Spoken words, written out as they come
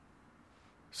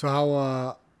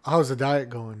So how's the diet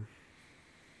going?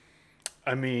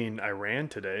 I mean, I ran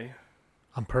today.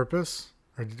 On purpose,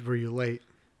 or were you late?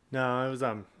 No, it was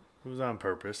on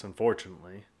purpose,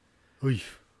 unfortunately.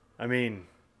 Oof. I mean,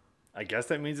 I guess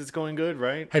that means it's going good,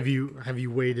 right? Have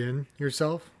you weighed in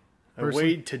yourself? I Personally?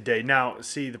 weighed today. Now,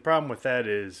 see, the problem with that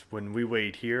is when we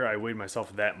weighed here, I weighed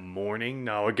myself that morning.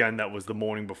 Now, again, that was the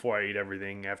morning before I ate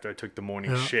everything. After I took the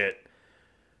morning Yeah. shit,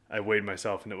 I weighed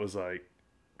myself and it was like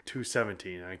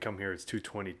 217. I come here, it's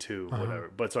 222,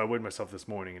 whatever. But so I weighed myself this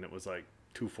morning and it was like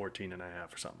 214 and a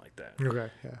half or something like that.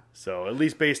 Okay, yeah. So at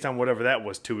least based on whatever that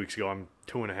was 2 weeks ago, I'm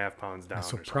 2.5 pounds down.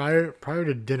 So or something. prior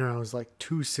to dinner, I was like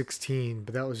 216,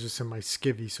 but that was just in my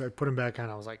skivvy. So I put him back on.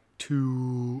 I was like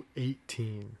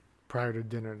 218 prior to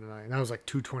dinner tonight, and I was like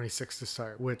 226 to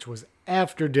start, which was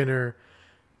after dinner.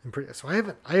 So I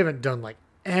haven't done like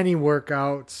any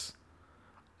workouts.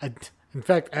 In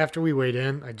fact, after we weighed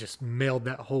in, I just mailed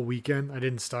that whole weekend. I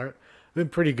didn't start. I've been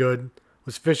pretty good.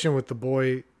 Was fishing with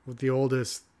with the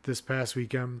oldest this past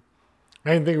weekend.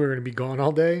 I didn't think we were going to be gone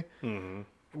all day. Mm-hmm.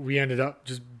 We ended up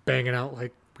just banging out we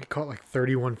caught like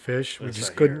 31 fish. We That's just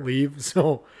right couldn't here. leave.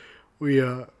 So we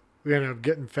ended up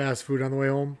getting fast food on the way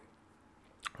home.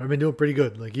 I've been doing pretty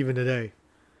good. Like even today,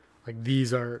 like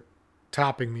these are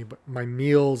topping me, but my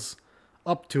meals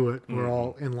up to it were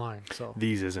all in line. So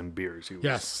These isn't beers. He was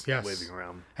yes. waving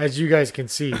around. As you guys can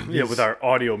see, Yeah, these with our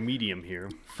audio medium here.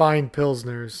 fine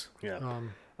pilsners. Yeah.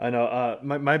 Um, I know.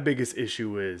 My biggest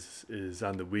issue is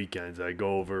on the weekends. I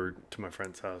go over to my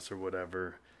friend's house or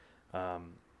whatever,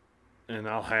 and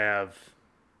I'll have,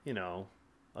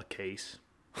 a case,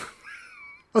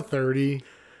 a 30.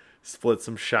 split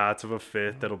some shots of a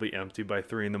fifth that'll be empty by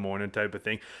 3 a.m. type of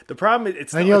thing. The problem is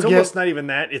Then it's you'll almost get- not even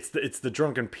that. It's the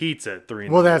drunken pizza at 3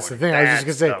 Well, a.m. that's the thing. I was just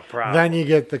That's gonna the say. problem. Then you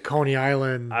get the Coney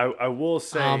Island I will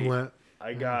say omelet.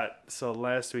 I got so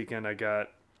last weekend I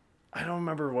don't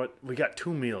remember what we got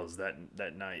 2 meals that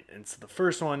night. And so the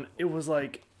first one it was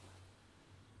like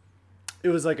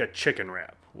a chicken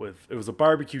wrap it was a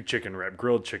barbecue chicken wrap,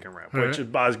 grilled chicken wrap, All which right. is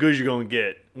about as good as you're going to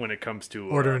get when it comes to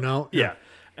Ordering out? Yeah. Yeah.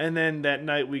 And then that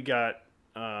night we got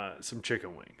some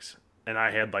chicken wings. And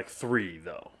I had like 3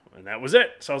 though. And that was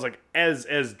it. So I was like,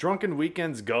 as drunken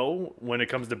weekends go when it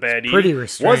comes to bad pretty eating,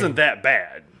 restrained. wasn't that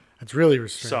bad. It's really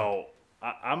restrained. So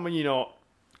I'm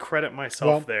credit myself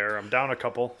Well- there. I'm down a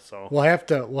couple. So We'll have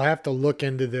to look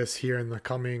into this here in the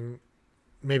coming,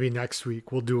 maybe next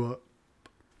week. We'll do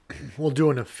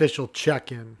an official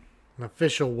check-in, an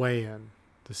official weigh-in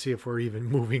to see if we're even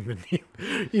moving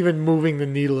the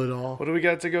needle at all. what do we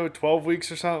got to go? 12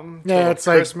 weeks or something? Yeah, Till it's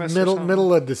like Christmas or something?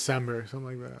 middle of December,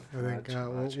 something like that. I think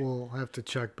Gotcha. we'll have to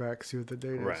check back, see what the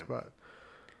date is, Right. but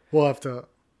we'll have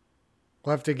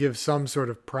to give some sort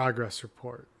of progress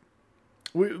report.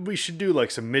 We should do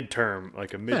like some midterm,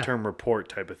 like a midterm report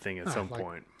type of thing at some like-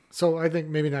 point. So I think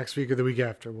maybe next week or the week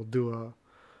after we'll do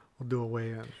a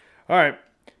weigh-in. All right.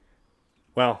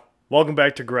 Well, welcome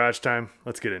back to Garage Time.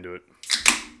 Let's get into it.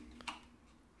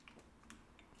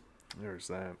 There's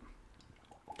that.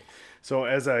 So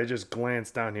as I just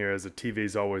glanced down here, as the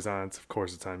TV's always on, of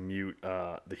course it's on mute.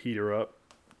 The Heat are up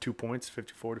 2 points,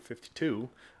 54-52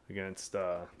 against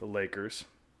the Lakers.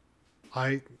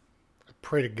 I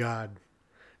pray to God,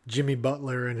 Jimmy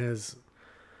Butler and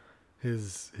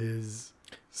his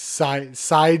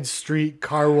side street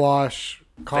car wash,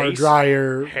 car Face,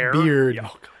 dryer, Hair, beard. yeah,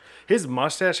 oh, God. His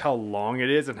mustache, how long it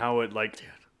is, and how it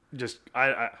just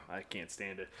I can't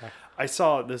stand it. I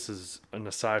saw, this is an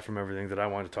aside from everything that I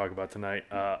wanted to talk about tonight.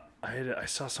 I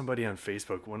saw somebody on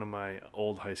Facebook, one of my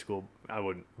old high school, I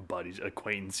wouldn't buddies,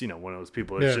 acquaintance, one of those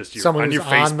people that's just someone on who's your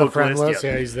Facebook on the friend list.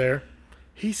 Yeah. Yeah, he's there.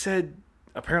 He said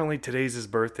apparently today's his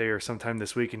birthday or sometime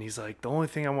this week, and he's like, the only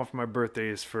thing I want for my birthday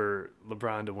is for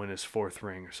LeBron to win his 4th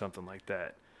ring or something like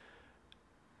that.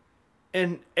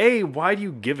 And A, why do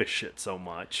you give a shit so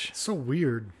much? It's so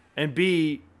weird. And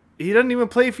B, he doesn't even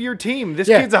play for your team. This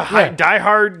Yeah, kid's a yeah.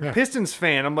 diehard Pistons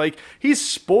fan. I'm like, he's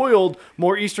spoiled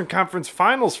more Eastern Conference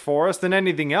Finals for us than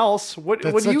anything else. What do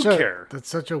you care? That's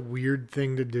such a weird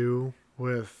thing to do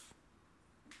with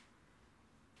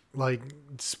like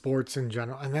sports in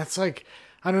general. And that's like,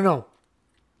 I don't know.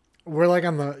 We're like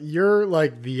you're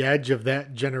like the edge of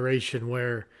that generation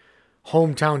where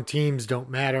hometown teams don't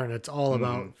matter and it's all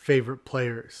about favorite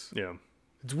players. Yeah.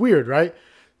 It's weird, right?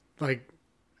 Like,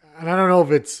 and I don't know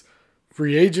if it's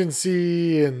free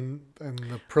agency and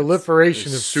the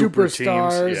proliferation of It's super teams,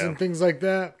 superstars yeah. and things like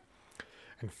that,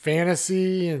 and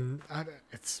fantasy, and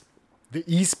it's the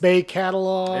East Bay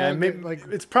catalog. Yeah, maybe and, like,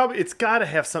 it's got to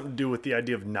have something to do with the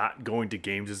idea of not going to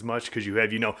games as much because you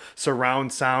have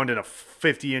surround sound and a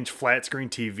 50-inch flat screen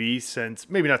TV since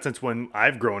maybe not since when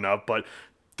I've grown up, but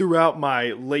throughout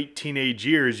my late teenage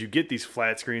years, you get these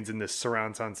flat screens in this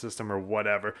surround sound system or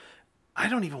whatever. I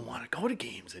don't even want to go to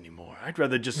games anymore. I'd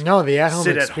rather just the at-home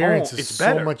sit experience at home. is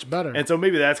so much better. And so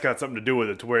maybe that's got something to do with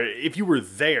it. To where if you were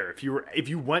there, if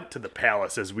you went to the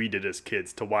Palace as we did as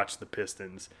kids to watch the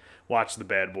Pistons, watch the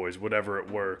Bad Boys, whatever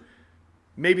it were,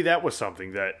 maybe that was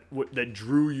something that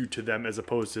drew you to them as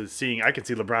opposed to seeing. I can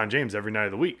see LeBron James every night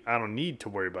of the week. I don't need to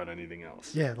worry about anything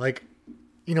else. Yeah, like,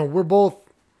 we're both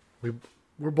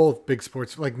big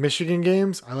sports. Like Michigan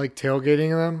games, I like tailgating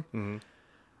them. Mm-hmm.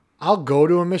 I'll go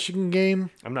to a Michigan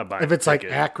game. I'm not buying if it's like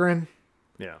Akron.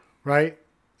 Yeah. Right?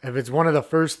 If it's one of the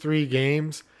first 3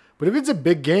 games. But if it's a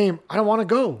big game, I don't want to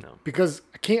go because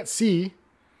I can't see.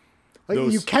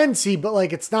 Like you can see, but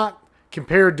like it's not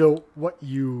compared to what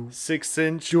you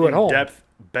 6-inch do at home. Depth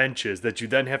benches that you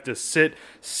then have to sit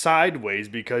sideways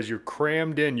because you're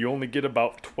crammed in. You only get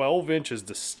about 12 inches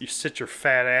to sit your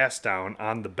fat ass down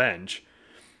on the bench.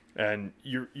 And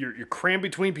you're crammed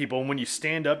between people, and when you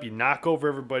stand up, you knock over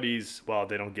everybody's. Well,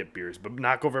 they don't get beers, but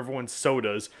knock over everyone's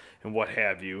sodas and what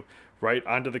have you, right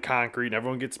onto the concrete. And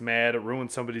everyone gets mad. It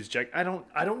ruins somebody's jack. I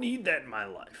don't need that in my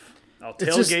life. I'll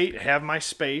tailgate, have my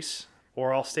space,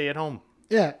 or I'll stay at home.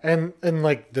 Yeah, and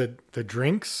like the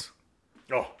drinks.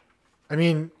 Oh, I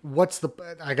mean,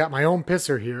 I got my own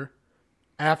pisser here.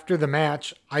 After the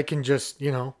match, I can just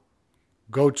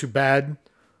go to bed.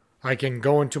 I can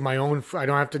go into my own. I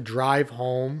don't have to drive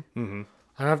home. Mm-hmm.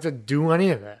 I don't have to do any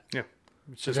of that. Yeah,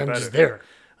 it's just I'm better. just there.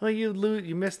 Oh, you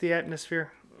miss the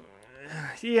atmosphere.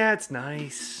 Yeah, it's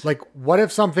nice. Like, what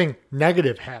if something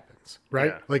negative happens?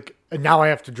 Right? Yeah. Like, now I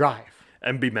have to drive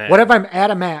and be mad. What if I'm at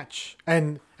a match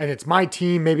and it's my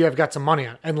team? Maybe I've got some money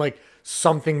on it, and like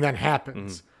something then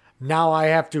happens. Mm-hmm. Now I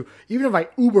have to, even if I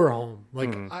Uber home,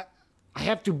 like I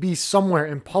have to be somewhere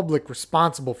in public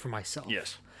responsible for myself.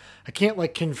 Yes. I can't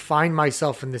like confine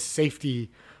myself in the safety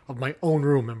of my own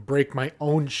room and break my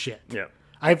own shit. Yeah.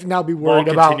 I have to now be worried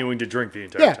While about continuing to drink the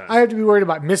entire time. I have to be worried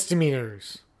about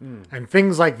misdemeanors and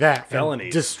things like that.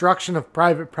 Felonies. Destruction of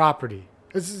private property.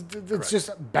 It's just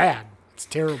bad. It's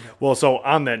terrible. Well, so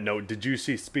on that note, did you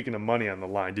see, speaking of money on the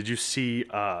line, did you see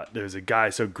there's a guy,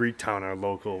 so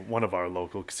Greektown, one of our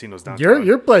local casinos downtown.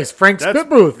 Your place, Frank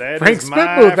Spitbooth. Frank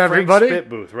Spitbooth, everybody. Frank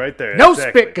Spitbooth right there. No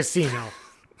exactly. Spit Casino.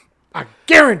 I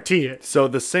guarantee it. So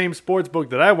the same sports book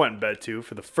that I went and bet to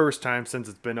for the first time since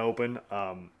it's been open,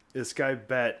 this guy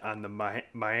bet on the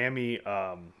Miami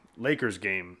Lakers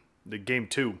game, game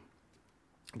 3,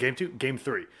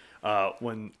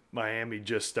 when Miami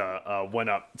just went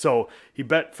up. So he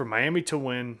bet for Miami to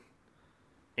win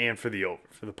and for the over,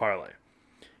 for the parlay.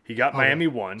 He got Miami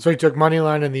won. So he took money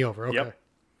line and the over. Okay. Yep.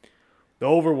 The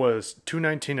over was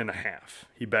 219.5.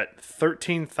 He bet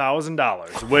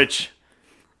 $13,000, which...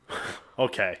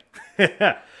 Okay.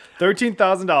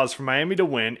 $13,000 for Miami to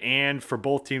win and for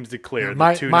both teams to clear.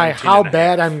 My how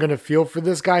bad I'm going to feel for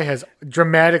this guy has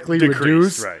dramatically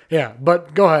reduced. Right. Yeah,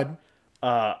 but go ahead.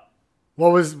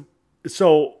 What was...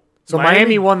 So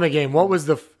Miami won the game. What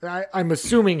was I'm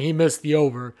assuming he missed the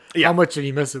over. Yeah. How much did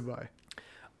he miss it by?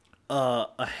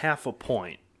 A half a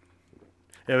point.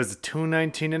 It was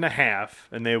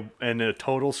 219.5, and the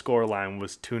total score line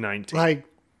was 219. Like,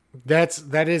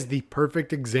 that is the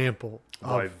perfect example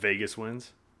of why Vegas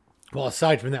wins. Well,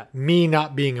 aside from that, me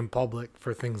not being in public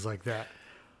for things like that.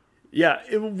 Yeah,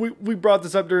 we brought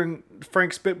this up during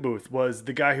Frank Spitbooth. Was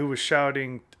the guy who was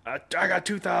shouting, "I got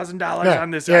 $2,000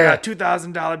 on this. I got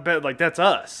 $2,000 bet." Like, that's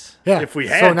us. Yeah. If we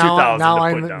had $2,000 to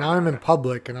put down. Now I'm in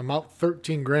public and I'm out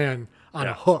 $13,000 on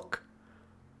a hook.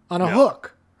 On a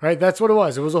hook, right? That's what it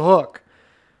was. It was a hook.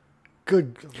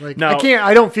 Good. Like, now,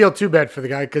 I don't feel too bad for the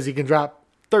guy because he can drop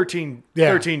 13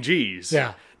 G's.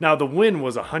 Yeah. Now the win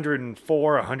was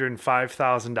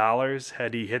 $105,000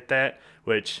 had he hit that,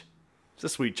 which is a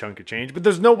sweet chunk of change. But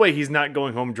there's no way he's not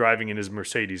going home driving in his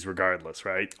Mercedes regardless,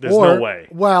 right? There's no way.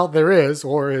 Well, there is,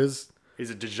 he's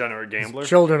a degenerate gambler. His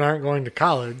children aren't going to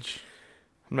college.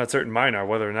 I'm not certain mine are,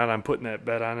 whether or not I'm putting that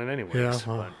bet on it anyways. Yeah,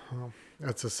 well,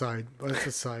 that's a side. I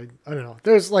don't know.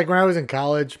 There's like when I was in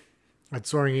college at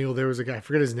Soaring Eagle, there was a guy, I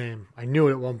forget his name. I knew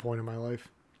it at one point in my life.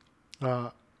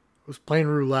 Was playing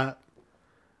roulette,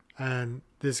 and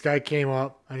this guy came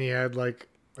up and he had like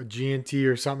a G&T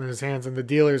or something in his hands, and the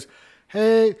dealer's,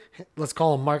 hey, let's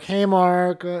call him Mark. Hey,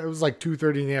 Mark. It was like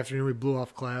 2:30 in the afternoon. We blew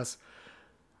off class,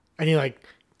 and he like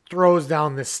throws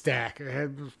down this stack.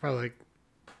 It was probably like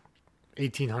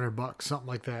 $1,800, something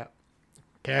like that.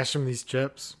 Cash him these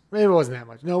chips. Maybe it wasn't that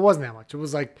much. No, it wasn't that much. It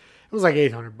was like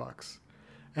 $800.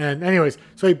 And anyways,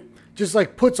 so he just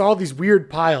like puts all these weird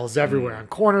piles everywhere on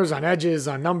corners, on edges,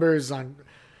 on numbers, and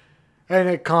And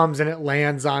it comes and it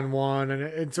lands on one.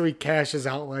 And so he cashes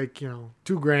out like,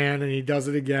 $2,000 and he does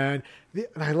it again.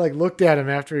 And I like looked at him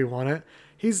after he won it.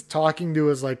 He's talking to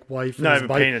his like wife and Not his even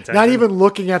bike, paying attention. not even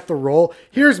looking at the roll.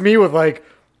 Here's me with like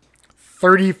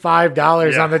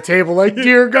 $35 on the table. Like,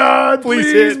 dear God,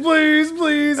 please,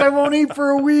 please, I won't eat for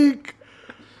a week.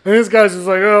 And this guy's just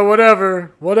like, oh,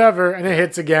 whatever. And it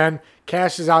hits again.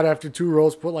 Cashes out after 2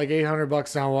 rolls, put like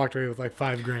 $800 down, walked away with like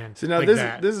 $5,000. So now like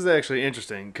this is actually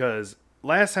interesting because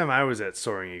last time I was at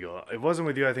Soaring Eagle, it wasn't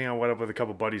with you. I think I went up with a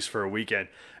couple buddies for a weekend,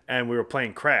 and we were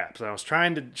playing craps. And I was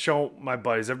trying to show my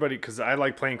buddies, everybody, because I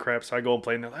like playing craps. So I go and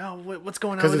play, and they're like, "Oh, what's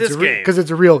going on with this game?" Because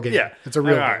it's a real game. Yeah, it's a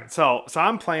real game. All right, so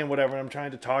I'm playing whatever, and I'm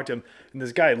trying to talk to him, and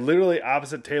this guy literally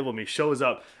opposite table of me shows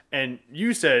up, and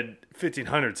you said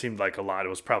 1,500 seemed like a lot. It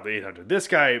was probably 800. This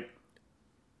guy.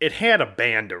 It had a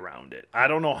band around it. I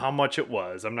don't know how much it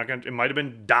was. I'm not gonna. It might have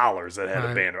been dollars that had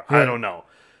a band around. I don't know.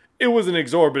 It was an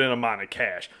exorbitant amount of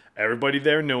cash. Everybody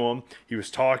there knew him. He was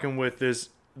talking with this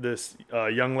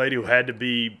young lady who had to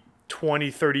be 20,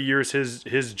 30 years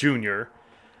his junior.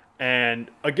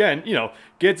 And again,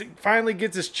 finally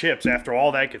gets his chips after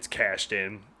all that gets cashed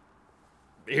in.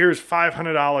 Here's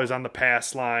 $500 on the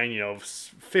pass line.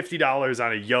 $50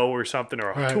 on a yo or something,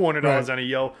 or $200 on a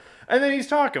yo. And then he's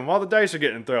talking while the dice are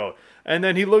getting thrown. And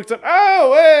then he looks up,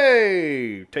 oh,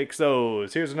 hey, takes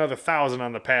those. Here's another 1,000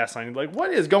 on the pass line. He's like,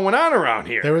 what is going on around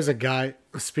here? There was a guy,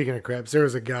 speaking of craps, there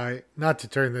was a guy, not to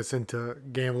turn this into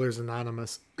Gamblers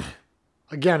Anonymous.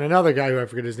 Again, another guy who I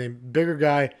forget his name, bigger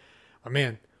guy. Oh,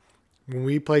 man, when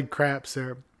we played craps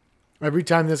there, every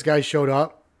time this guy showed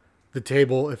up, the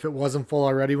table, if it wasn't full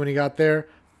already when he got there,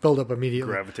 filled up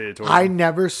immediately. Gravitated towards I him.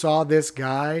 never saw this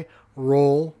guy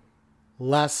roll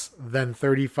less than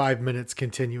 35 minutes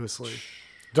continuously.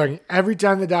 Every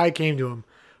time the die came to him,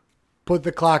 put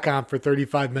the clock on for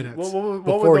 35 minutes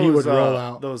before he would roll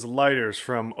out. Those lighters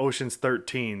from Ocean's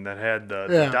 13 that had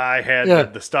the die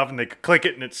had the stuff, and they could click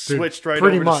it and it switched right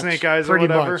over to Snake Eyes or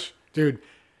whatever. Dude,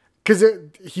 because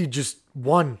he just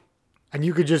won, and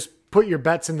you could just put your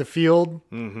bets in the field,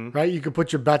 right? You could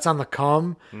put your bets on the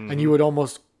come, and you would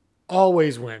almost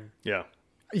always win. Yeah,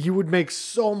 you would make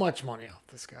so much money off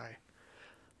this guy.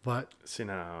 But see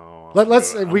now,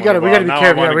 we gotta be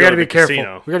careful. Yeah, we gotta be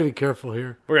careful. We gotta be careful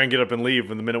here. We're gonna get up and leave,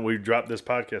 and the minute we drop this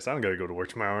podcast, I don't gotta go to work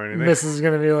tomorrow or anything. Mrs. is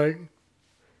gonna be like,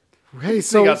 "Hey,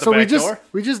 so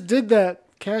we just did that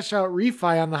cash out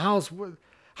refi on the house.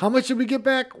 How much did we get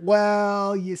back?"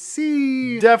 Well, you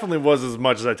see, definitely was as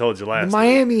much as I told you last. The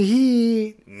Miami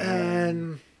Heat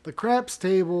and the craps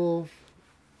table,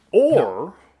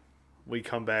 or we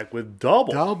come back with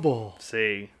double.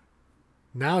 See.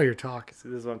 Now you're talking. See,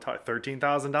 this is what I'm talking.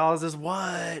 $13,000 is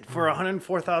what for a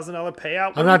 $104,000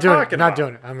 payout? I'm not doing it.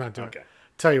 I'm not doing it.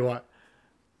 Tell you what,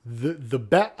 the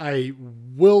bet I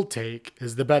will take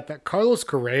is the bet that Carlos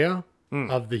Correa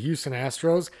of the Houston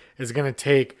Astros is going to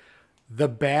take the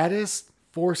baddest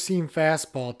 4-seam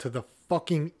fastball to the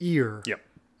fucking ear. Yep.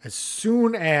 As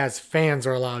soon as fans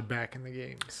are allowed back in the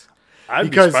games.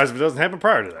 I'd be surprised if it doesn't happen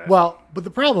prior to that. Well, but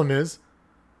the problem is,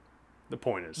 the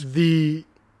point is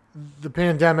the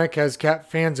pandemic has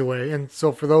kept fans away. And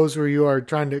so for those of you who are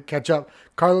trying to catch up,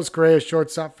 Carlos Correa,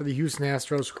 shortstop for the Houston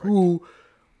Astros, who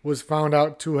was found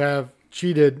out to have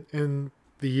cheated in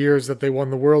the years that they won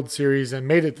the World Series and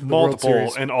made it to the World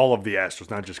Series. And all of the Astros,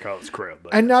 not just Carlos Correa.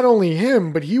 But. And not only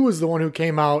him, but he was the one who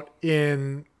came out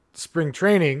in spring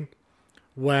training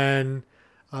when,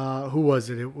 who was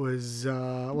it? It was,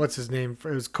 what's his name?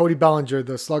 It was Cody Bellinger,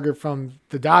 the slugger from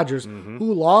the Dodgers,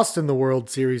 who lost in the World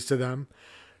Series to them.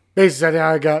 Basically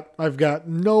said, I've got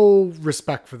no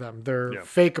respect for them. Their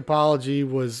fake apology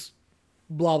was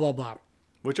blah, blah, blah.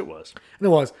 Which it was. And it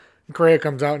was. And Correa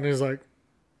comes out and he's like,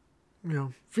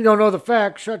 if you don't know the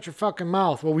facts, shut your fucking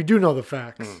mouth. Well, we do know the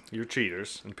facts. You're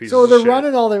cheaters and pieces so of they're shit.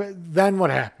 running all the... Then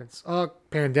what happens?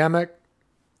 Pandemic,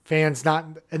 fans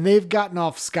not... And they've gotten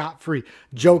off scot-free.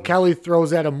 Joe Kelly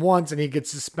throws at him once and he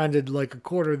gets suspended like a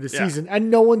quarter of the season.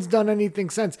 And no one's done anything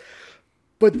since.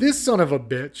 But this son of a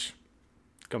bitch...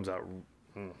 comes out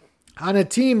on a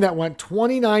team that went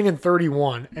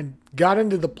 29-31 and got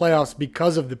into the playoffs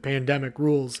because of the pandemic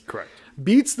rules. Correct.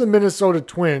 Beats the Minnesota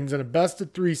Twins in a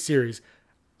best-of-3 series,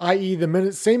 i.e.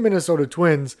 the same Minnesota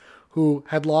Twins who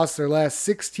had lost their last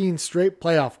 16 straight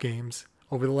playoff games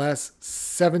over the last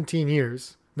 17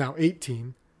 years, now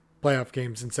 18 playoff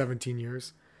games in 17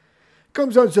 years,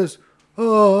 comes out and says,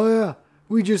 oh, yeah,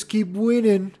 we just keep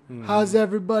winning. How's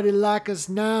everybody like us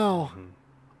now?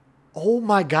 Oh,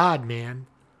 my God, man.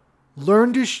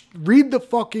 Learn to read the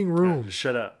fucking room.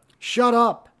 Shut up. Shut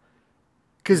up.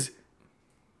 Because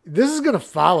this is going to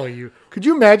follow you. Could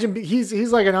you imagine?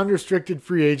 He's like an unrestricted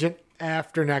free agent.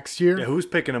 after next year. Yeah, who's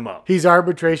picking him up? He's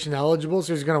arbitration eligible,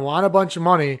 so he's going to want a bunch of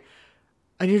money.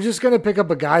 And you're just going to pick up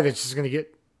a guy that's just going to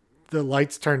get the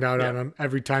lights turned out on him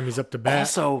every time he's up to bat.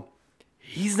 Also,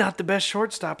 he's not the best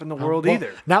shortstop in the world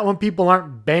either. Not when people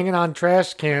aren't banging on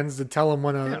trash cans to tell him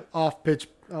when a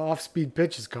off-speed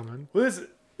pitch is coming. Well, this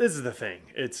is the thing.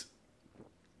 It's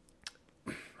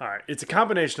all right. It's a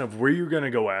combination of where you're going to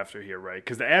go after here, right?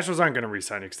 Because the Astros aren't going to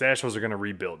re-sign it because the Astros are going to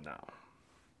rebuild now.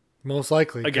 Most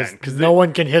likely. Again, because no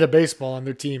one can hit a baseball on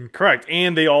their team. Correct.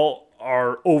 And they all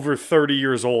are over 30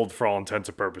 years old for all intents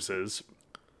and purposes.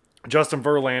 Justin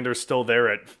Verlander's still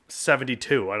there at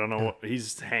 72. I don't know. What,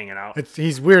 he's hanging out.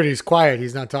 He's weird. He's quiet.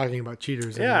 He's not talking about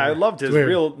cheaters anymore. I loved his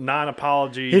real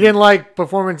non-apology. He didn't like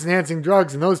performance-enhancing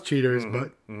drugs and those cheaters,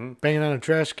 but banging on a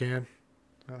trash can.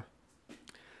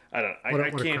 I don't. I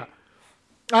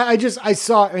can't. I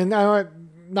saw, and I'm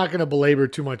not going to belabor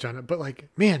too much on it, but like,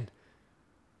 man,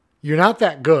 you're not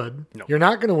that good. No. You're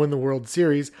not going to win the World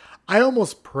Series. I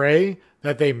almost pray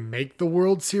that they make the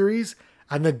World Series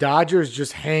and the Dodgers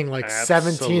just hang like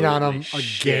 17 on them a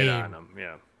game. On him,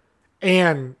 yeah.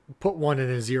 And put one in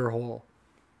his ear hole.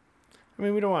 I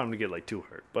mean, we don't want him to get like too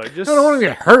hurt, but just I don't want him to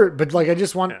get hurt, but like I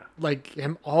just want like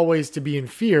him always to be in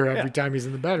fear every time he's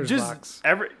in the batter's box.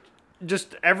 Every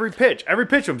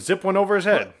pitch him, zip one over his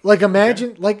head. Like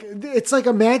imagine,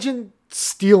 imagine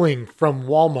stealing from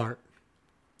Walmart,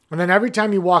 and then every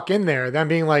time you walk in there, them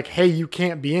being like, "Hey, you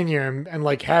can't be in here," and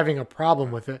like having a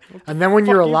problem with it. And then when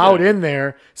you're allowed in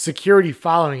there, security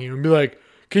following you and be like,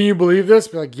 "Can you believe this?"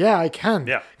 Be like, "Yeah, I can."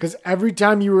 Yeah. Because every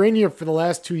time you were in here for the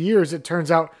last 2 years, it turns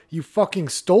out you fucking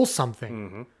stole something.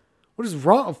 Mm-hmm. What is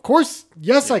wrong? Of course,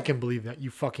 yes, I can believe that,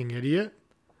 you fucking idiot.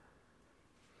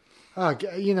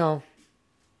 You know.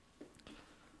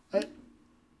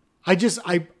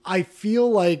 I feel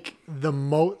like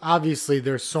obviously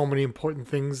there's so many important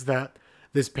things that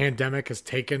this pandemic has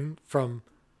taken from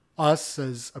us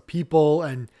as a people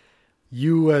and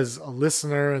you as a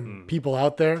listener and people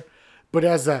out there, but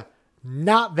as a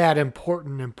not that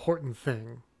important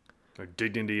thing. Our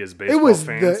dignity as baseball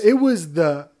fans. It was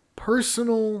the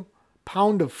personal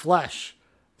pound of flesh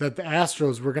that the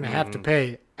Astros were going to have to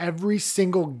pay every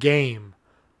single game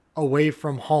away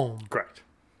from home. Correct.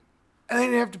 And they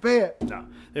didn't have to pay it. No,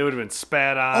 they would have been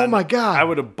spat on. Oh my God. I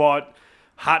would have bought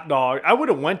hot dog. I would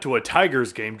have went to a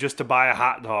Tigers game just to buy a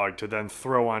hot dog to then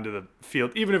throw onto the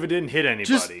field, even if it didn't hit anybody.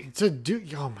 Just to do.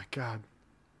 Oh my God.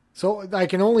 So I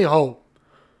can only hope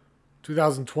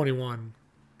 2021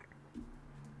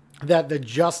 that the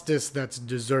justice that's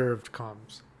deserved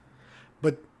comes.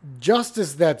 But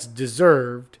justice that's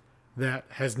deserved that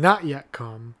has not yet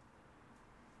come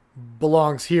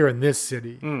belongs here in this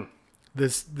city.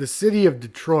 The city of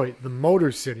Detroit, the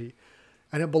Motor City,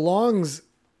 and it belongs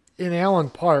in Allen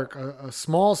Park, a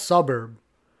small suburb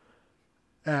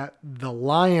at the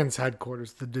Lions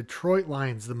headquarters, the Detroit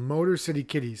Lions, the Motor City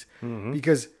Kitties,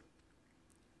 because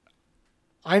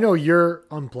I know you're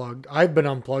unplugged. I've been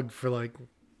unplugged for like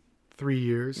 3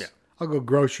 years. Yeah. I'll go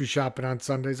grocery shopping on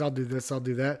Sundays. I'll do this. I'll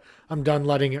do that. I'm done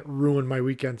letting it ruin my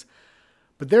weekends.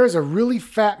 But there's a really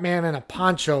fat man in a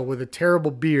poncho with a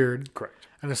terrible beard. Correct.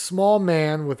 And a small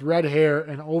man with red hair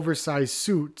and oversized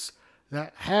suits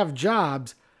that have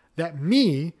jobs that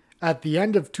me, at the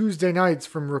end of Tuesday nights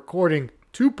from recording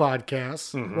 2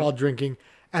 podcasts while drinking,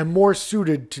 am more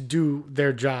suited to do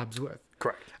their jobs with.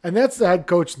 Correct. And that's the head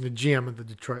coach and the GM of the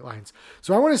Detroit Lions.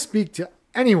 So I want to speak to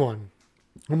anyone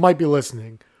who might be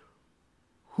listening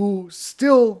who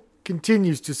still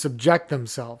continues to subject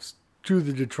themselves to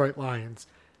the Detroit Lions.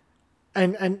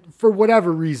 And for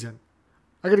whatever reason.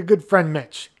 I got a good friend,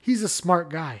 Mitch. He's a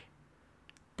smart guy,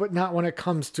 but not when it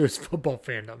comes to his football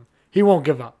fandom. He won't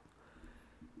give up.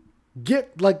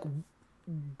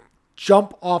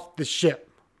 Jump off the ship.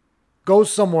 Go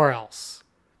somewhere else.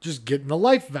 Just get in the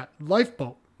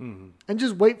lifeboat and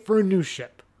just wait for a new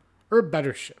ship or a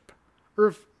better ship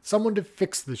or someone to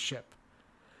fix the ship.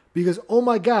 Because, oh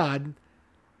my God,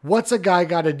 what's a guy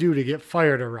got to do to get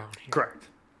fired around here? Correct.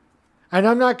 And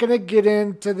I'm not going to get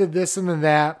into the this and the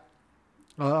that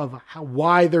of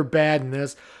why they're bad in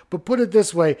this. But put it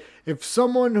this way, if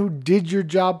someone who did your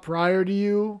job prior to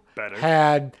you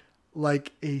had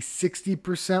like a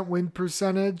 60% win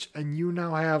percentage and you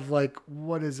now have like,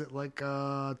 what is it, like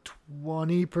a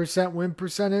 20% win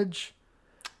percentage?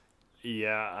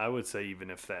 Yeah, I would say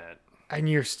even if that. And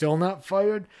you're still not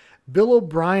fired? Bill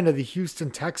O'Brien of the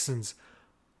Houston Texans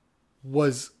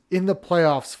was in the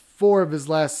playoffs 4 of his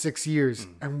last 6 years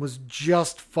and was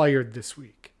just fired this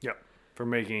week. Yep. For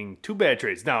making 2 bad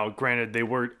trades. Now, granted, they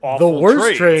were awful the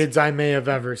worst trades I may have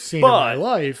ever seen in my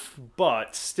life.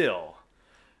 But still,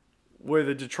 where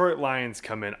the Detroit Lions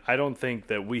come in, I don't think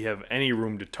that we have any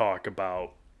room to talk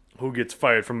about who gets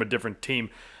fired from a different team.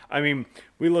 I mean,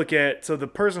 we look at, so the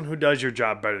person who does your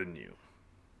job better than you.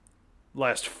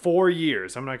 Last 4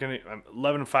 years, I'm 11-5,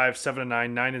 7-9,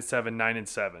 9-7,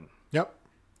 9-7. Yep.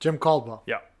 Jim Caldwell.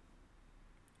 Yeah.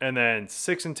 And then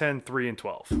 6-10,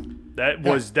 3-12. That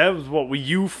was what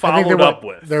you followed up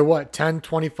with. They're what, 10,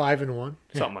 25, and 1?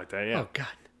 Something like that, yeah. Oh, God.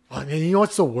 And you know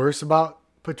what's the worst about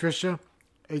Patricia?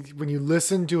 When you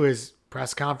listen to his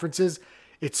press conferences,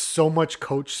 it's so much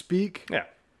coach speak. Yeah.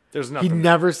 There's He nothing.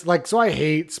 never, like, so I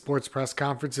hate sports press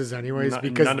conferences anyways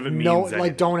because none of it means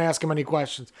anything. don't ask him any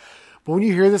questions. But when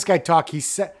you hear this guy talk, he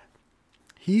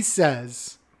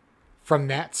says from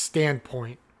that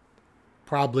standpoint,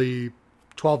 probably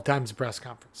 12 times a press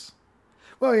conference.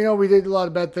 Well, we did a lot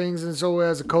of bad things, and so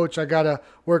as a coach, I got to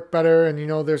work better, and,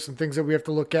 there's some things that we have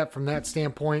to look at from that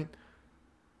standpoint.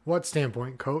 What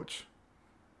standpoint, coach?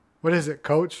 What is it,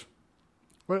 coach?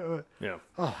 What? Yeah.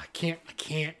 Oh, I can't.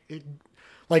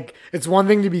 It's one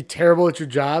thing to be terrible at your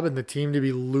job and the team to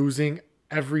be losing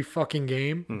every fucking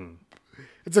game.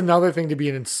 It's another thing to be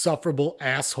an insufferable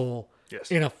asshole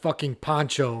in a fucking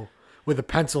poncho with a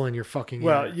pencil in your fucking ear.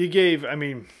 Well, you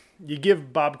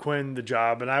give Bob Quinn the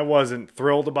job, and I wasn't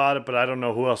thrilled about it, but I don't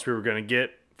know who else we were going to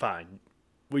get. Fine.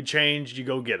 We changed, you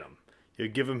go get him. You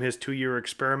give him his 2-year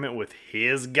experiment with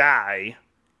his guy,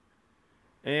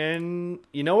 and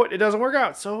you know what? It doesn't work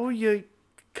out. So you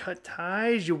cut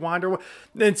ties, you wander.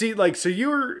 Then see, so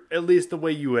you're, at least the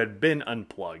way you had been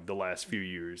unplugged the last few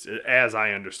years, as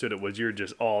I understood it, was you're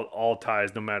just all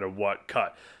ties no matter what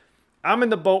cut. I'm in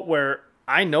the boat where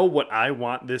I know what I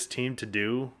want this team to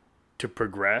do to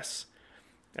progress,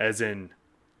 as in,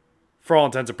 for all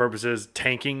intents and purposes,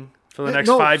 tanking for the next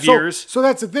 5 years. So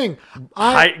that's the thing.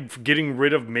 Getting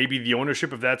rid of maybe the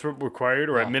ownership if that's what required,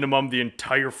 or at minimum the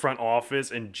entire front office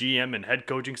and GM and head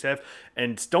coaching staff,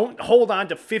 and don't hold on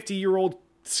to 50-year-old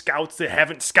scouts that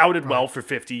haven't scouted well for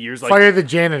 50 years. Fire the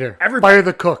janitor. Everybody. Fire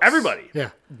the cooks. Everybody. Yeah.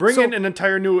 Bring in an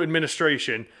entire new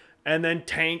administration, and then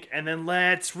tank, and then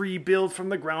let's rebuild from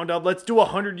the ground up. Let's do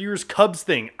 100 years Cubs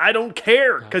thing. I don't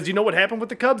care, because you know what happened with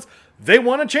the Cubs? They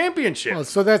won a championship. Well,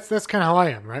 so that's kind of how I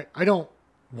am, right? I don't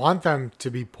want them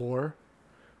to be poor,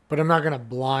 but I'm not going to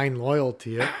blind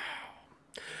loyalty it.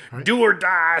 Right? Do or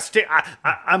die.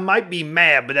 I might be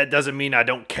mad, but that doesn't mean I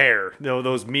don't care.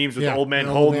 Those memes with the old man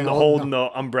holding the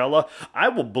umbrella. I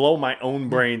will blow my own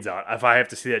brains out if I have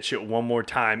to see that shit one more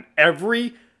time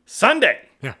every Sunday.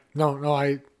 Yeah.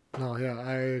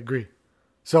 I agree.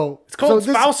 So it's called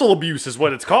spousal abuse, is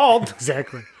what it's called.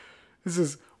 Exactly. This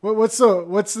is what's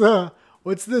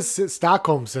this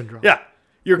Stockholm syndrome? Yeah.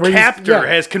 Your captor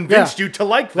has convinced you to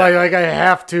like that. Like I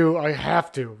have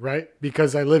to, right?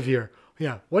 Because I live here.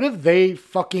 Yeah. What if they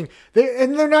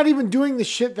they're not even doing the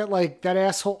shit that that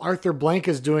asshole Arthur Blank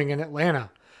is doing in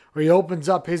Atlanta, where he opens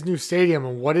up his new stadium,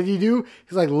 and what did he do?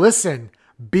 He's like, listen,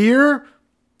 beer,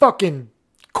 fucking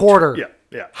quarter.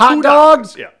 Yeah. Hot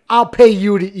dogs, I'll pay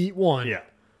you to eat one. Yeah.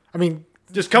 I mean,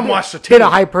 just come watch the team. Hit a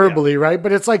hyperbole, right?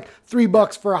 But it's like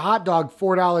 $3 for a hot dog,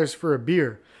 $4 for a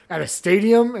beer. At a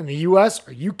stadium in the U.S.,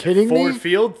 are you kidding me? Ford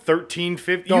Field,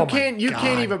 $13.50. You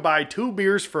can't even buy 2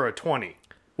 beers for a $20,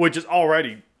 which is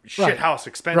already shithouse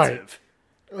expensive.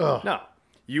 Right. No,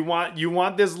 you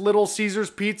want this little Caesar's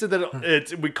pizza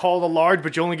that we call the large,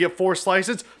 but you only get 4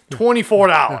 slices.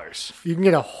 $24. You can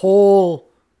get a whole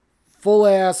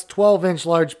full-ass 12-inch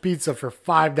large pizza for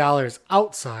 $5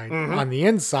 outside. On the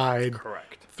inside,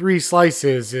 correct. 3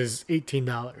 slices is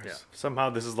 $18. Yeah.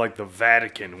 Somehow this is like the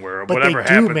Vatican, where whatever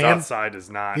happens outside is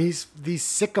not. These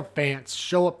sycophants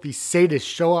show up. These sadists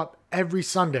show up every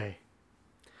Sunday,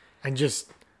 and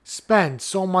just spend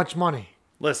so much money.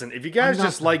 Listen, if you guys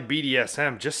just like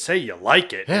BDSM, just say you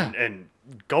like it and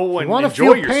go and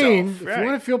enjoy yourself. If you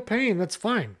want to feel pain, that's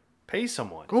fine. Pay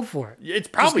someone. Go for it. It's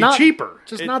probably cheaper.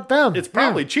 Not them. It's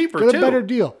probably cheaper too. Get a better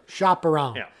deal. Shop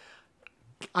around. Yeah.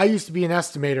 I used to be an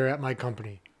estimator at my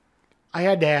company. I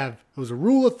had to have, it was a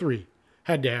rule of 3.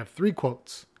 Had to have 3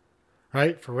 quotes,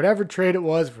 right? For whatever trade it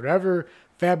was, for whatever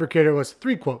fabricator it was,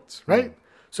 3 quotes, right?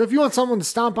 So if you want someone to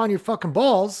stomp on your fucking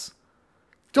balls,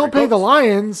 don't pay the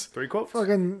Lions 3 quotes.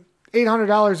 Fucking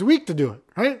 $800 a week to do it,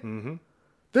 right? Mm-hmm.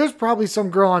 There's probably some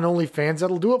girl on OnlyFans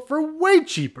that'll do it for way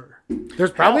cheaper.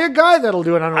 There's probably a guy that'll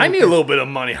do it on OnlyFans. I need a little bit of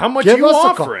money. How much are you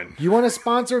offering? You want to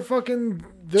sponsor fucking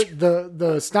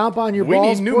the stomp on your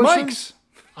balls portion? We need new mics.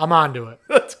 I'm onto it.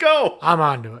 Let's go. I'm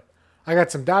onto it. I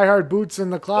got some diehard boots in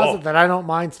the closet that I don't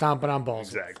mind stomping on balls.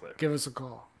 Exactly. With. Give us a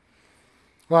call.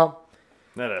 Well,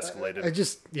 that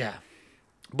escalated. Yeah.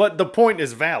 But the point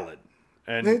is valid,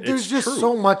 and there's just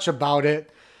so much about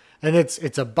it And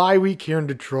it's a bye week here in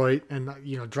Detroit, and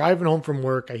driving home from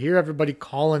work, I hear everybody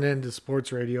calling into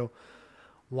sports radio,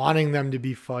 wanting them to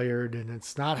be fired, and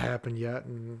it's not happened yet,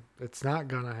 and it's not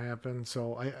gonna happen.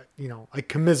 So I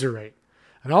commiserate,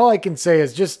 and all I can say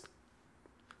is just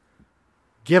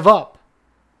give up.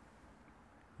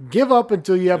 Give up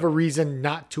until you have a reason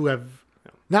not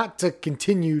to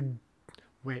continue.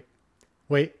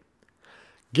 Wait.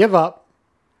 Give up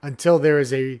until there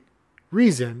is a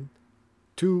reason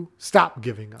to stop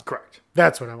giving up. Correct.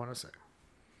 That's what I want to say.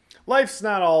 Life's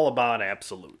not all about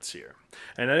absolutes here.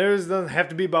 And it doesn't have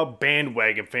to be about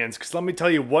bandwagon fans, because let me tell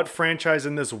you, what franchise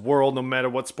in this world, no matter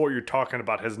what sport you're talking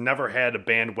about, has never had a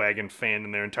bandwagon fan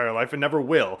in their entire life and never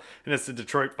will, and it's the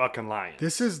Detroit fucking Lions.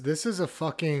 This is a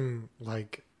fucking,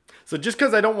 like... So just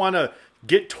because I don't want to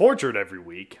get tortured every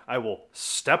week, I will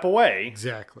step away.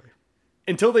 Exactly.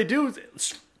 Until they do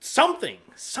something.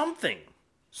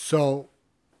 So,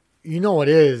 it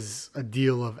is a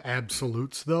deal of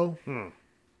absolutes, though?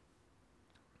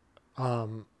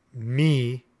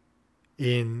 Me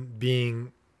in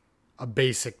being a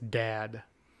basic dad.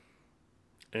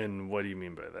 And what do you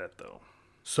mean by that, though?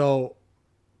 So,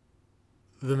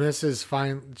 the missus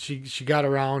she got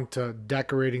around to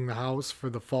decorating the house for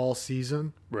the fall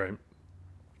season. Right.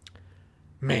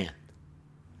 Man,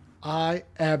 I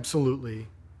absolutely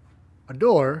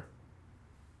adore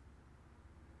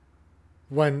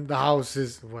when the house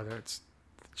is,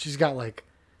 she's got like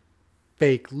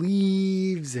fake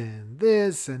leaves and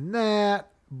this and that,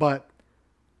 but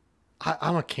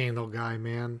I'm a candle guy,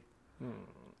 man.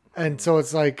 And so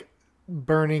it's like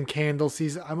burning candle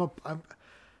season.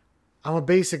 I'm a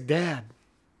basic dad.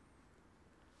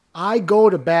 I go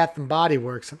to Bath and Body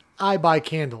Works and I buy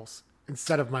candles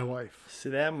instead of my wife. See,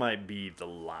 that might be the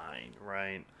line,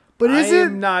 right? But I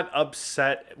am not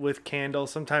upset with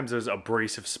candles. Sometimes there's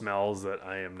abrasive smells that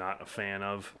I am not a fan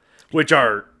of, which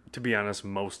are, to be honest,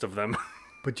 most of them.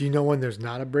 But do you know when there's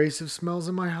not abrasive smells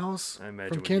in my house? I imagine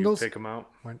from when candles? you pick them out.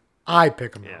 When I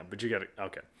pick them out. Yeah, but you got to,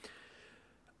 okay.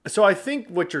 So I think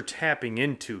what you're tapping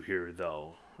into here,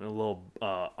 though, a little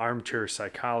armchair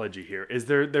psychology here, is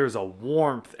there's a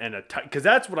warmth and a because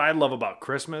that's what I love about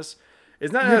Christmas.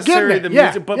 It's not necessarily the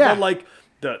music, but like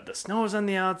the snow is on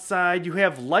the outside. You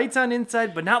have lights on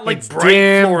inside, but not like it's bright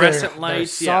dim, fluorescent they're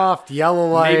lights. soft yellow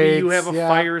lights. Maybe you have a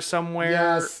fire somewhere.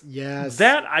 Yes.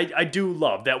 That I do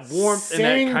love. That warmth Sing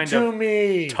and that kind to of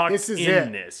me. tucked This is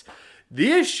inness.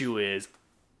 The issue is,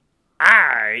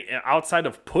 outside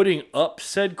of putting up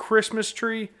said Christmas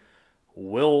tree,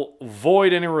 will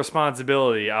void any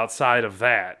responsibility outside of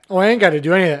that. Oh, I ain't got to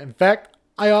do any of that. In fact,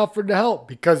 I offered to help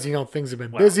because, things have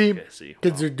been busy.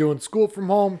 Kids are doing school from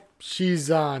home. She's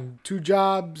on 2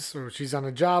 jobs, or she's on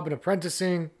a job and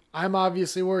apprenticing. I'm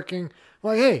obviously working. I'm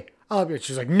like, hey, I'll help you.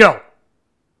 She's like, no.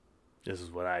 This is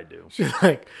what I do. She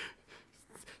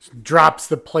drops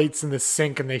the plates in the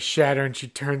sink and they shatter, and she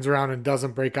turns around and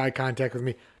doesn't break eye contact with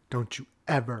me. Don't you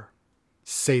ever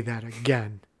say that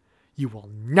again. You will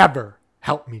never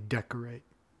help me decorate.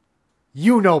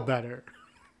 You know better.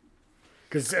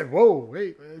 Because, whoa,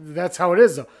 wait, that's how it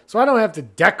is, though. So I don't have to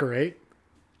decorate.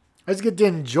 I just get to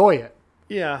enjoy it.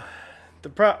 Yeah.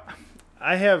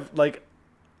 I have,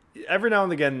 every now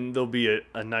and again, there'll be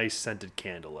a nice scented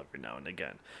candle every now and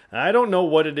again. And I don't know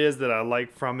what it is that I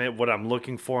like from it, what I'm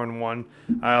looking for in one.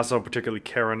 I also particularly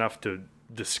care enough to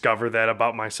discover that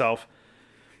about myself.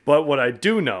 But what I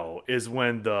do know is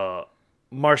when the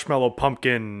marshmallow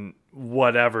pumpkin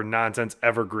whatever nonsense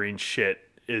evergreen shit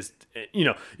is,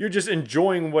 you're just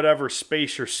enjoying whatever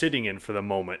space you're sitting in for the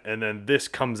moment, and then this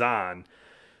comes on,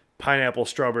 pineapple,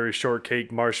 strawberry,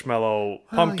 shortcake, marshmallow,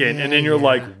 pumpkin, and then you're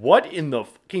like, what in the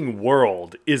fucking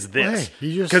world is this?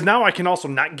 Because now I can also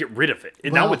not get rid of it,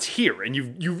 and now it's here, and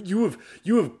you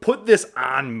have put this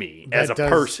on me as a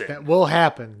person. That will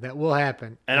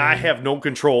happen. And I have no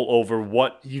control over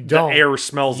what the air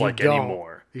smells like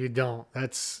anymore. You don't.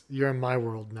 You're in my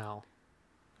world now.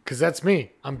 Because that's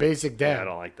me. I'm basic dad. Yeah, I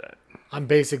don't like that. I'm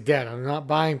basic dad. I'm not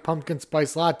buying pumpkin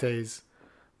spice lattes,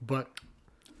 but...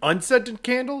 Unscented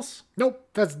candles? Nope,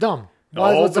 that's dumb.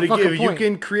 What's the fucking point? You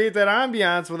can create that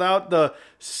ambiance without the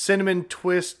cinnamon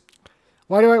twist.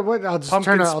 Why do I? I'll just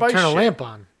turn a lamp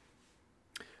on.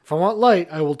 If I want light,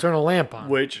 I will turn a lamp on.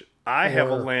 Which I have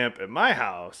a lamp at my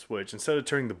house, which instead of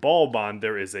turning the bulb on,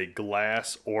 there is a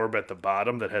glass orb at the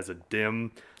bottom that has a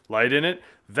dim light in it.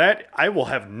 That I will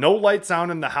have no lights on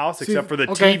in the house except for the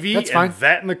TV and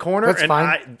that in the corner. That's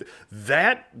fine.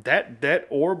 That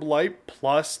orb light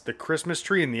plus the Christmas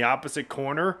tree in the opposite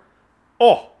corner.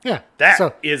 Oh, yeah,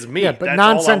 that is me. Yeah, but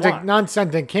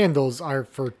non-scented candles are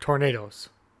for tornadoes.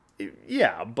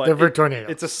 Yeah, but They're for tornadoes.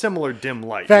 it's a similar dim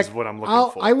light In fact, is what I'm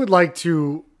looking for. I would like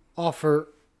to offer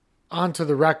onto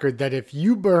the record that if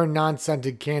you burn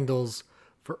non-scented candles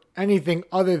for anything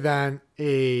other than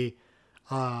a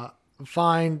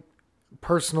fine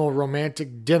personal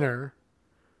romantic dinner,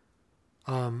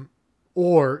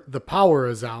 or the power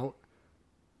is out,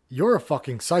 you're a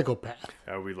fucking psychopath.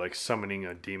 Are we like summoning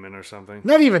a demon or something?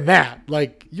 Not even that.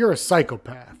 Like, you're a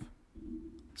psychopath.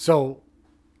 So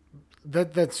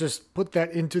that's just put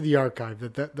that into the archive.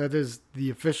 That is the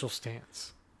official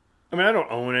stance. I mean, I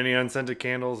don't own any unscented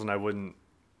candles, and I wouldn't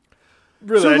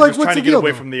really. So, I'm like, just what's trying to the get deal,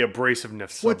 away though? from the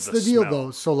abrasiveness What's of the deal, smell.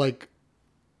 though? So, like,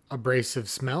 abrasive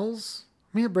smells?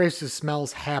 I mean, abrasive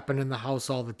smells happen in the house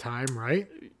all the time, right?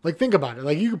 Like, think about it.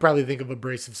 Like, you could probably think of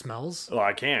abrasive smells. Well,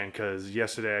 I can, because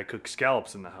yesterday I cooked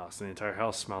scallops in the house, and the entire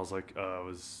house smells like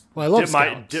was. Well, I love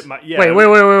scallops. Yeah.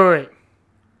 Wait.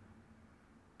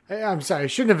 Hey, I'm sorry. I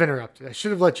shouldn't have interrupted. I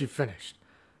should have let you finish.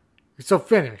 So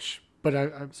finish.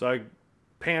 But So I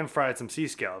pan fried some sea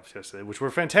scallops yesterday, which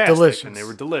were fantastic. Delicious. And they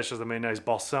were delicious. I made a nice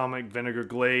balsamic vinegar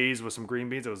glaze with some green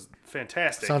beans. It was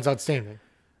fantastic. sounds outstanding.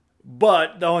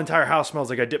 But the whole entire house smells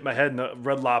like I dipped my head in the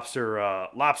Red Lobster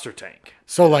lobster tank.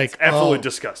 So, like, Absolutely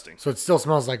disgusting. So it still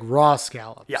smells like raw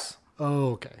scallops. Yeah.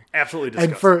 Oh, okay. Absolutely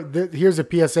disgusting. And here's a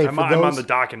PSA I'm for on those the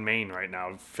dock in Maine right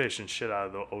now, fishing shit out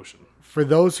of the ocean. for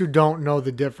those who don't know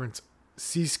the difference.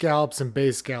 Sea scallops and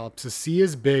bay scallops. A sea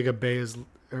is big,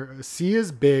 a sea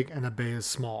is big, and a bay is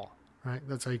small. Right?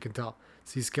 That's how you can tell.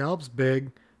 Sea scallops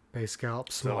big, bay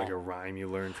scallops Is that small. like a rhyme you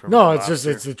learned from? No, Red it's just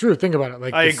Lobster? it's the truth. Think about it.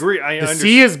 Like, I agree. I the understand.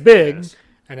 sea is big, Yes.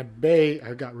 and a bay.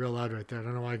 I got real loud right there. I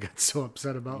don't know why I got so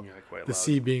upset about Yeah, quite the loud.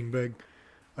 sea being big.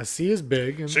 A sea is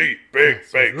big. And, Sea, big,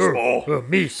 small.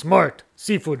 me, smart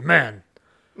seafood man.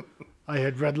 I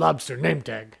had Red Lobster name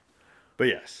tag. But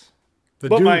yes. The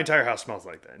But dude- my entire house smells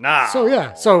like that. Nah. So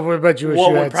yeah. So but you wish What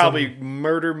you would had probably some-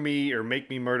 murder me or make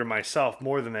me murder myself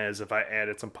more than that is if I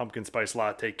added some pumpkin spice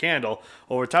latte candle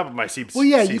over top of my sea Well,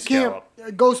 yeah, sea you can't.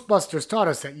 scallop. Ghostbusters taught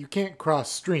us that you can't cross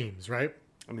streams, right?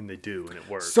 I mean, they do, and it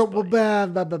works. So, but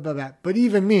but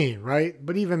even me, right?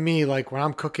 But even me, like when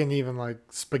I'm cooking, even like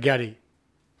spaghetti,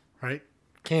 right?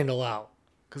 Candle out,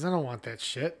 because I don't want that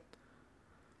shit.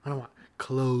 I don't want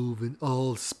clove and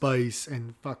allspice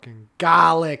and fucking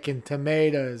garlic and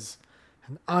tomatoes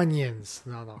and onions.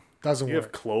 No, doesn't you have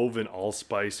work. clove and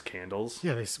allspice candles.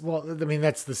 Yeah, well, I mean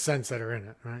that's the scents that are in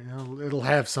it, right? It'll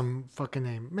have some fucking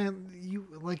name, man. You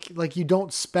like you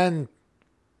don't spend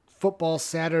football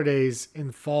Saturdays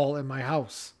in fall in my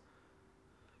house.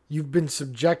 You've been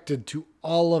subjected to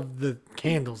all of the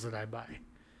candles that I buy.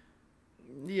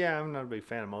 Yeah, I'm not a big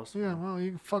fan of most of them. Yeah, well,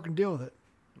 you can fucking deal with it.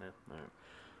 Yeah, all right.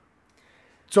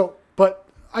 So, but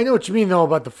I know what you mean though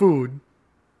about the food,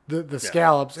 the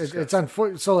scallops. It's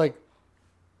unfortunate. So like,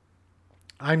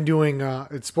 I'm doing.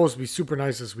 It's supposed to be super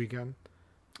nice this weekend.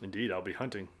 Indeed, I'll be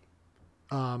hunting.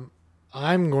 I'm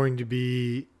going to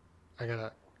be. I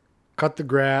gotta cut the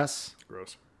grass.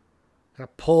 Gross. Gotta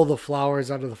pull the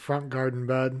flowers out of the front garden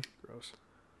bed, Gross.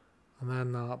 and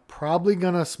then probably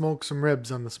gonna smoke some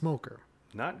ribs on the smoker.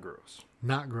 Not gross.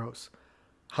 Not gross.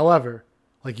 However,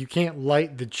 like you can't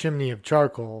light the chimney of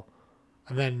charcoal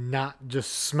and then not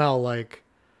just smell like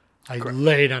I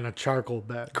laid on a charcoal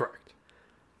bed. Correct.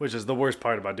 Which is the worst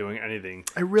part about doing anything.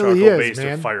 It really charcoal-based is,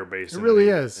 man. Or fire-based. It in really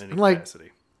any- is. any And, like,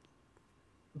 capacity.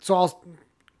 So I'll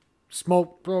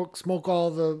smoke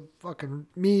all the fucking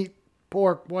meat,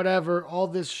 pork, whatever, all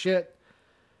this shit.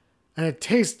 And it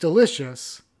tastes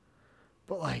delicious.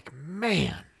 But like,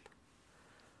 man,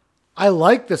 I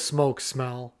like the smoke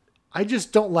smell. I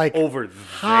just don't like Over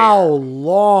how there.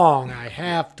 long I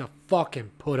have to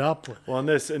fucking put up with it. Well, and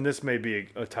this may be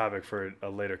a topic for a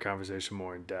later conversation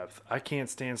more in depth. I can't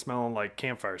stand smelling like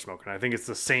campfire smoke, and I think it's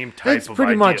the same type It's of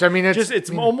pretty idea. much, I mean, it's- just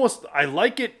I mean- almost. I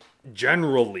like it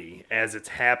generally as it's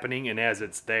happening and as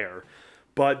it's there,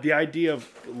 but the idea of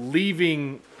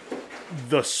leaving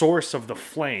the source of the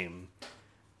flame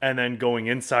and then going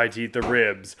inside to eat the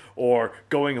ribs, or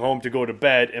going home to go to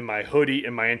bed, and my hoodie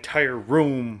and my entire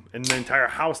room and the entire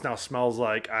house now smells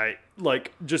like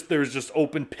there's just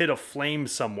open pit of flame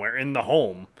somewhere in the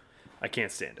home. I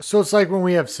can't stand it. So it's like when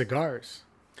we have cigars.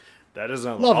 That is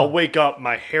Love I'll 'em. wake up,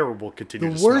 my hair will continue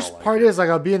to The smell worst like part it. is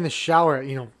like I'll be in the shower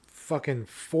at, fucking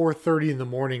 4:30 in the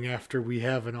morning after we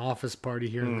have an office party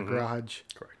here in the garage.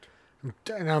 Correct.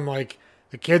 And I'm like,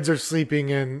 the kids are sleeping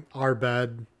in our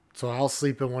bed, so I'll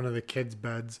sleep in one of the kids'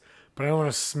 beds. But I don't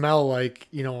want to smell like,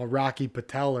 a Rocky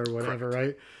Patel or whatever,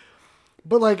 right?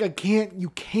 But like you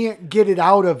can't get it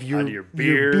out of your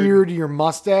beard. your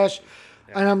mustache.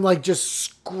 And I'm like just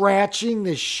scratching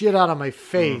the shit out of my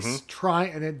face,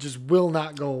 trying, and it just will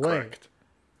not go away. Correct.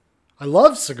 I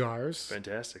love cigars.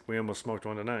 Fantastic. We almost smoked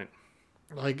one tonight.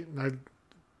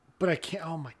 But I can't.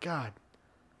 Oh my god,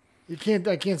 I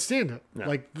can't stand it. No.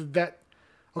 Like that.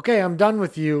 Okay, I'm done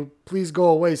with you. Please go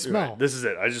away. Smell. Right. This is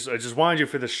it. I just wanted you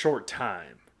for this short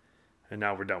time, and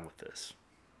now we're done with this.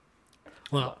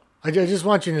 Well, I just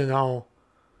want you to know,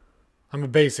 I'm a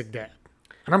basic dad,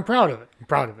 and I'm proud of it.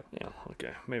 Yeah.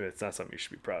 Okay. Maybe it's not something you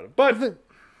should be proud of, but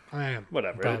I am.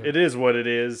 whatever. Proud of It is what it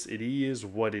is. It is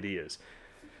what it is.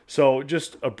 So,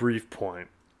 just a brief point.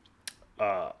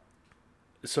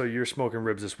 So you're smoking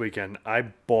ribs this weekend.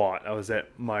 I was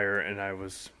at Meijer and I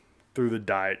was through the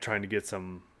diet trying to get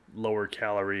some lower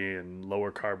calorie and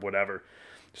lower carb, whatever.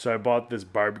 So I bought this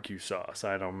barbecue sauce.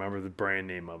 I don't remember the brand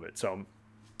name of it. So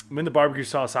I'm in the barbecue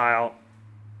sauce aisle.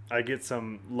 I get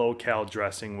some low cal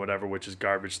dressing, whatever, which is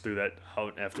garbage. Threw that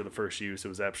out after the first use. It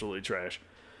was absolutely trash.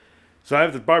 So I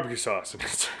have the barbecue sauce, and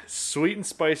it's sweet and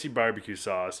spicy barbecue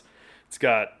sauce. It's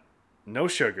got no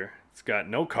sugar. It's got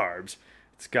no carbs.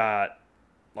 It's got,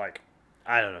 like,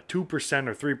 I don't know, 2%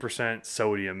 or 3%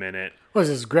 sodium in it. What is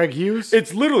this, Greg Hughes?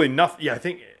 It's literally nothing. Yeah, I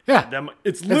think. Yeah.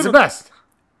 It's It's the best.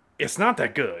 It's not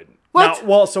that good. What? Now,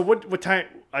 well, so what time?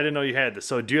 I didn't know you had this.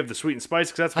 So do you have the sweet and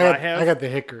spicy? Because that's what I have. I got the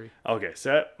hickory. Okay,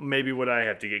 so that may be what I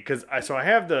have to get. Because I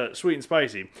have the sweet and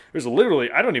spicy. There's literally,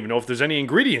 I don't even know if there's any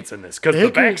ingredients in this. Because the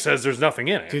back says there's nothing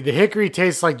in it. Dude, the hickory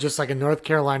tastes like just like a North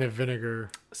Carolina vinegar.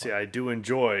 See, I do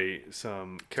enjoy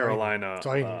some Carolina. That's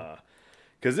all you need.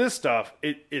 Because this stuff,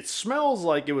 it smells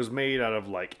like it was made out of,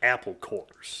 like, apple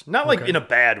cores. Not, like, in a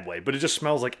bad way, but it just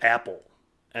smells like apple.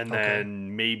 And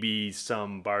then maybe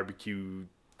some barbecue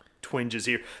twinges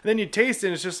here. And then you taste it,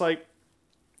 and it's just like,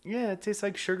 yeah, it tastes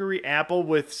like sugary apple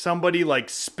with somebody, like,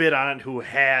 spit on it who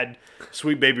had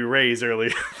Sweet Baby Ray's earlier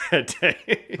that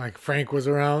day. Like Frank was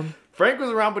around. Frank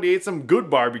was around, but he ate some good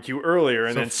barbecue earlier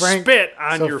and then spit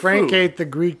on your food. So Frank ate the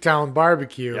Greektown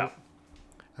barbecue. Yeah.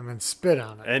 And then spit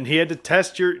on it. And he had to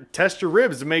test your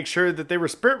ribs to make sure that they were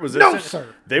spit resistant. No, sir.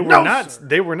 They were not. Sir.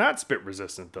 They were not spit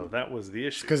resistant, though. That was the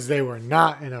issue. Because they were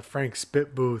not in a Frank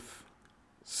spit booth.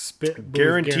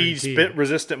 Guaranteed spit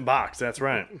resistant box. That's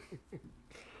right.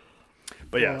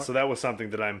 But yeah, so that was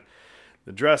something that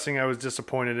the dressing I was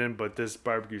disappointed in, but this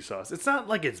barbecue sauce, it's not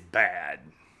like it's bad.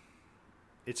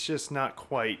 It's just not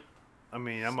quite. I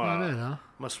mean, I'm a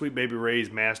Sweet Baby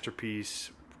Ray's masterpiece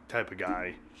type of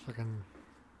guy. Fucking.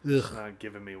 It's not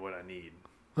giving me what I need.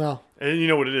 Well, and you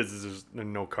know what it is there's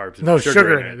no carbs and no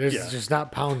sugar in it. There's just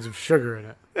not pounds of sugar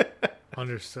in it.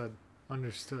 Understood.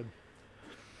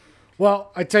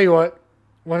 Well, I tell you what,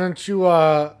 why don't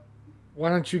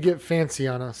you get fancy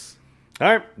on us? All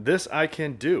right, this I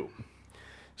can do.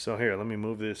 So here, let me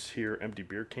move this here. Empty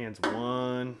beer cans,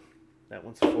 one. That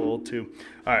one's full, two.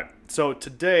 All right, so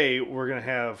today we're going to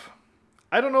have,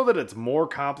 I don't know that it's more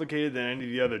complicated than any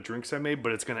of the other drinks I made,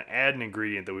 but it's going to add an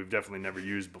ingredient that we've definitely never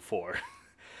used before.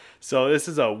 So this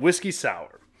is a whiskey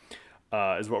sour,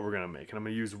 is what we're going to make. And I'm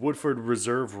going to use Woodford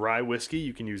Reserve Rye Whiskey.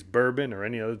 You can use bourbon or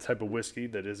any other type of whiskey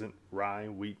that isn't rye,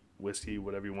 wheat, whiskey,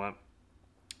 whatever you want.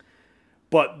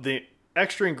 But the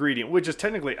extra ingredient, which is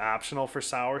technically optional for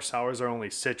sours are only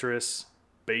citrus,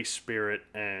 base spirit,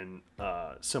 and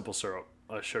simple syrup,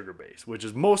 sugar base, which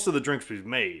is most of the drinks we've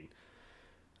made.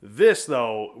 This,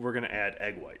 though, we're going to add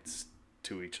egg whites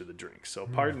to each of the drinks. So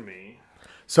pardon me.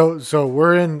 So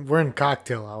we're in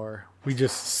cocktail hour. We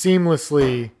just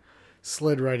seamlessly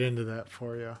slid right into that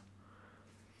for you.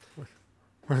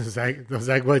 What is that? Those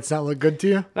egg whites not look good to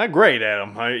you? Not great,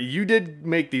 Adam. You did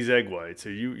make these egg whites. So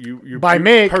you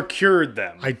procured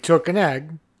them. I took an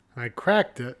egg, and I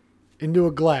cracked it into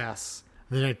a glass.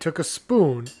 And then I took a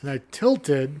spoon, and I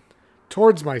tilted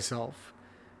towards myself.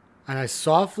 And I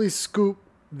softly scooped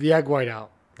the egg white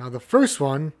out. Now, the first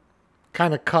one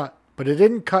kind of cut, but it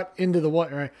didn't cut into the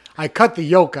white. Right? I cut the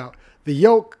yolk out. The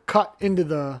yolk cut into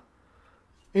the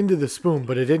spoon,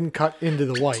 but it didn't cut into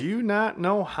the white. Do you not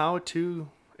know how to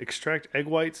extract egg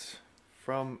whites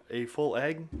from a full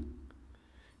egg?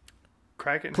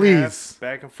 Crack it in half,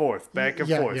 back and forth.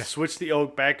 Yeah. Switch the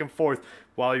yolk back and forth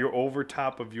while you're over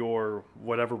top of your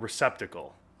whatever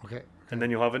receptacle. Okay. And then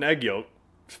you'll have an egg yolk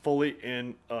fully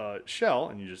in a shell,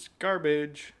 and you just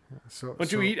garbage.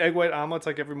 Don't you eat egg white omelets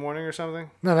like every morning or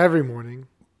something? Not every morning.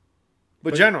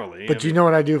 But generally. But you know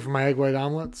what I do for my egg white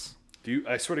omelets? Do you?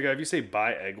 I swear to God, if you say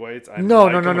buy egg whites, No,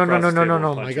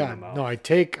 my God. No, I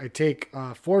take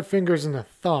 4 fingers and a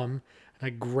thumb, and I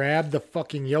grab the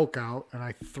fucking yolk out, and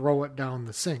I throw it down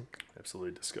the sink.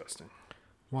 Absolutely disgusting.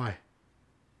 Why?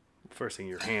 First thing,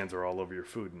 your hands are all over your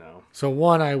food now. So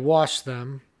 1, I wash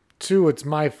them. 2, it's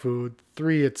my food.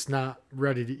 3, it's not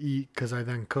ready to eat because I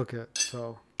then cook it.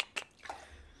 So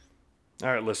All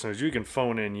right, listeners, you can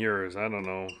phone in yours. I don't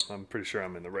know. I'm pretty sure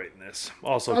I'm in the right in this.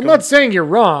 Also, I'm not saying you're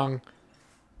wrong,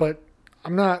 but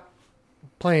I'm not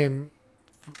playing.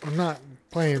 I'm not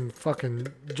playing fucking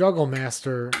Juggle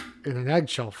Master in an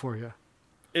eggshell for you.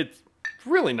 it's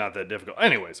really not that difficult.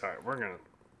 Anyways, all right, we're gonna.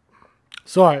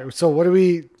 So, all right, so what do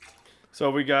we? So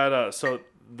we got so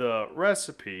the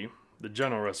recipe, the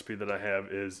general recipe that I have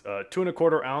is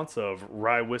 2¼ ounce of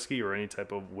rye whiskey or any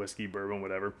type of whiskey, bourbon,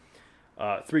 whatever.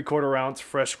 3/4 ounce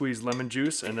fresh squeezed lemon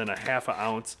juice, and then a 1/2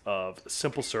 ounce of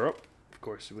simple syrup, of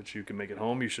course, which you can make at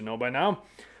home. You should know by now.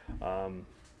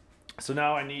 So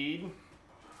now I need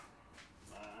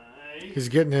my He's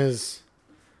getting his.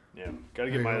 gotta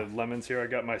get my lemons here. I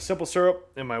got my simple syrup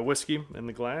and my whiskey in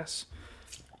the glass.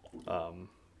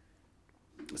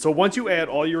 So once you add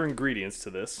all your ingredients to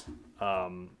this,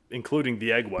 including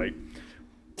the egg white,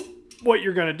 what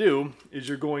you're gonna do is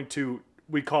you're going to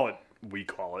we call it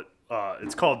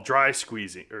it's called dry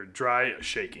squeezing or dry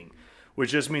shaking,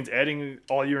 which just means adding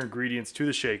all your ingredients to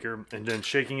the shaker and then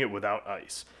shaking it without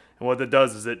ice. And what that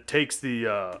does is it takes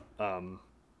the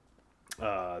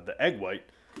egg white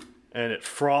and it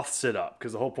froths it up,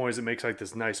 because the whole point is it makes like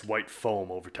this nice white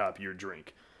foam over top of your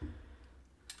drink.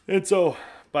 And so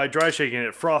by dry shaking it,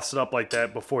 it froths it up like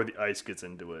that before the ice gets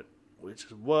into it, which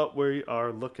is what we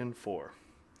are looking for.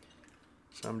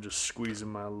 So I'm just squeezing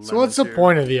my lemons. So what's the here.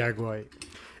 point of the egg white?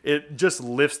 It just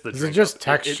lifts the Is drink it just up.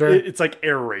 texture? It's like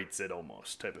aerates it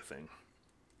almost type of thing.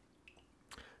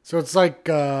 So it's like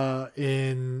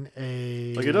in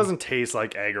a. Like it doesn't taste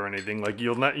like egg or anything. Like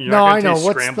you're not No, I gonna know. taste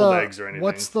What's scrambled the eggs or anything.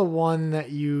 what's the one that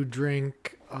you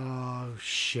drink? Oh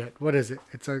shit! What is it?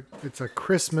 It's a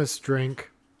Christmas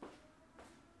drink.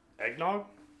 Eggnog?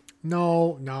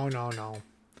 No.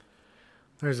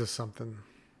 There's a something.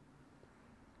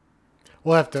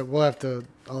 I'll have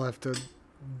to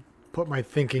put my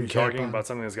thinking You're cap talking on. about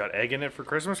something that's got egg in it for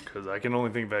Christmas? Because I can only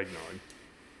think of eggnog.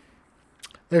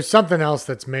 There's something else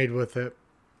that's made with it,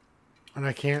 and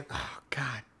I can't. Oh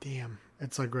god damn!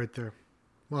 It's like right there.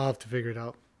 We'll have to figure it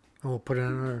out, and we'll put it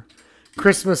on our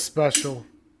Christmas special.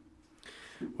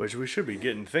 Which we should be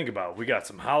getting to think about. We got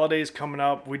some holidays coming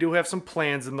up. We do have some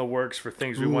plans in the works for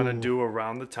things we want to do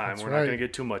around the time. That's We're right. not going to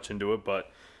get too much into it,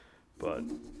 but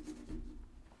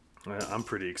I'm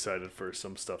pretty excited for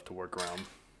some stuff to work around.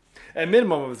 At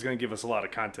minimum, it's going to give us a lot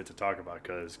of content to talk about,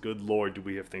 because good lord, do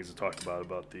we have things to talk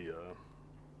about the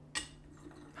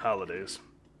holidays.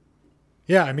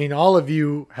 Yeah, I mean, all of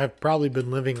you have probably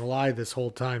been living a lie this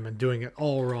whole time and doing it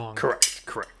all wrong.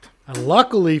 Correct. And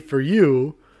luckily for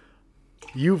you,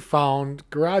 you found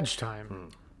Garage Time.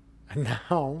 And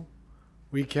now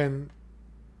we can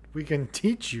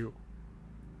teach you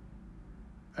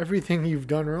everything you've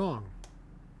done wrong.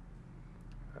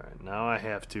 All right, now I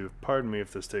have to, pardon me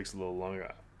if this takes a little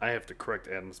longer, I have to correct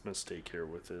Adam's mistake here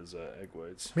with his egg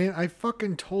whites. Man, I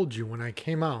fucking told you when I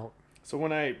came out. So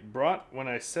when I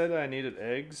said I needed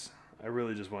eggs, I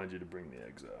really just wanted you to bring the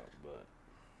eggs out.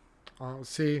 But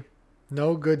See,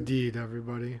 no good deed,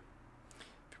 everybody. if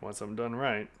you want something done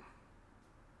right,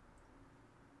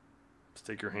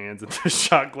 stick your hands in the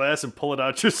shot glass and pull it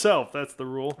out yourself. That's the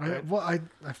rule. Right?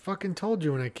 I fucking told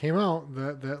you when I came out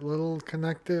that little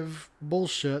connective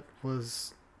bullshit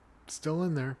was still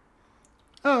in there.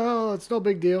 Oh, it's no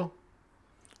big deal.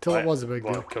 Till it was a big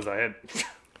deal. Because I had...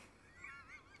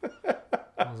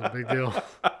 That was a big deal.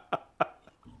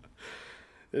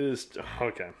 It is...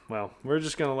 Okay, well, we're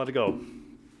just going to let it go.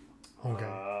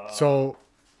 Okay. So,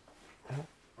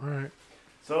 all right.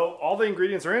 So all the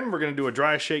ingredients are in. We're going to do a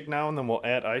dry shake now, and then we'll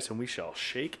add ice, and we shall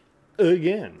shake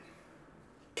again.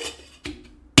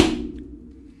 The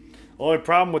only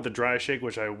problem with the dry shake,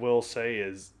 which I will say,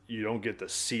 is you don't get the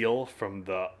seal from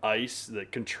the ice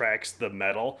that contracts the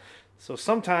metal. So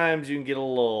sometimes you can get a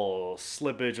little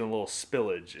slippage and a little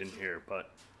spillage in here,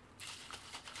 but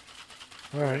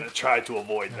All I'm right. going to try to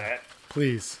avoid that.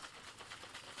 Please.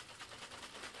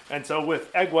 And so with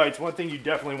egg whites, one thing you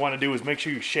definitely want to do is make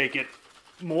sure you shake it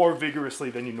more vigorously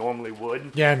than you normally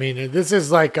would. Yeah, I mean, this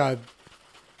is like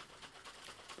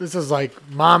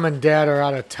mom and dad are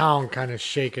out of town kind of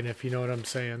shaking, if you know what I'm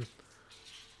saying.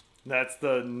 That's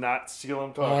the not seal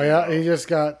I'm talking Oh yeah, about. he just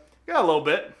got. Got a little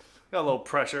bit. Got a little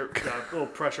pressure. Got a little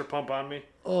pressure pump on me.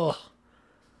 Ugh.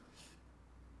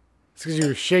 It's because you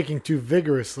were shaking too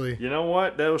vigorously. You know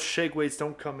what? Those shake weights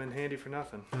don't come in handy for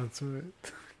nothing. That's right.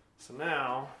 So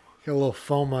now, Got a little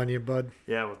foam on you, bud.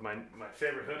 yeah, with my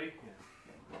favorite hoodie.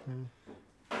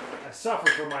 Yeah. I suffer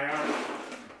from my arm.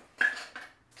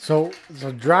 So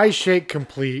the dry shake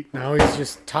complete. Now he's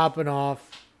just topping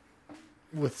off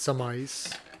with some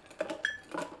ice.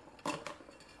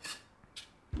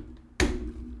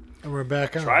 And we're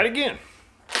back on. Try it again.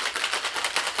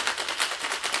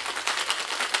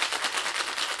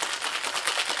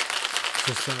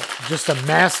 just a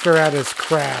master at his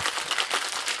craft.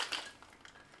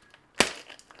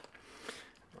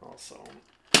 Also,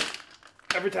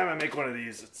 every time I make one of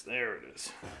these, there it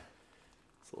is.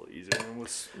 It's a little easier than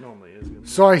what normally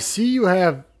is. So I see you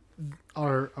have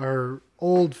our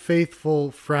old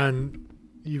faithful friend.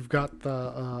 You've got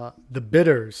the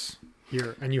bitters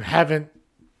here, and you haven't.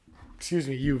 Excuse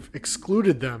me. You've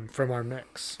excluded them from our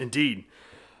mix. Indeed.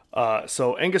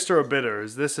 So Angostura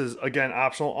bitters. This is again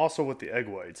optional, also with the egg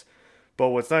whites. But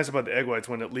what's nice about the egg whites,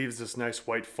 when it leaves this nice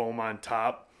white foam on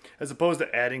top, as opposed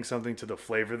to adding something to the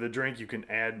flavor of the drink, you can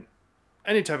add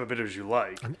any type of bitters you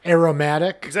like. An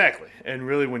aromatic. Exactly. And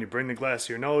really, when you bring the glass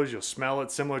to your nose, you'll smell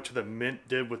it similar to the mint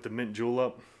did with the mint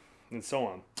julep, and so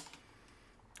on.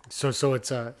 So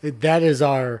that is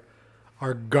our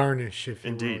garnish, if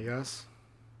you Indeed. will. Yes.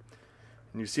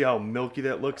 And you see how milky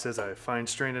that looks as I fine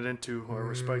strain it into our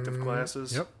respective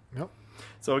glasses? Yep.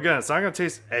 So again, it's not going to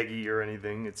taste eggy or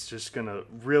anything. It's just going to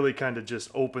really kind of just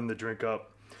open the drink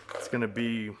up. It's going to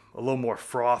be a little more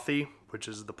frothy, which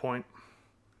is the point.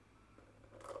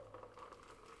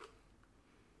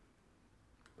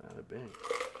 Bada bing.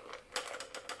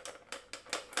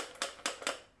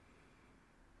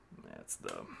 That's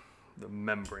the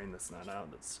membrane that's not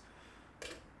out. That's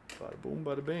bada boom,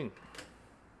 bada bing.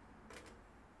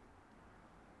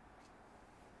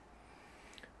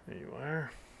 There you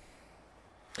are.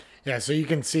 Yeah, so you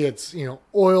can see it's,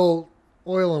 oil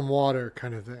and water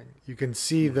kind of thing. You can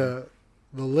see the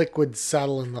liquid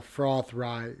settle and the froth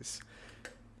rise,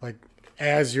 like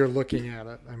as you're looking at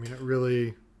it. I mean, it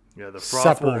really the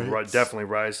froth will separates. definitely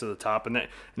rise to the top, and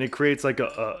it creates like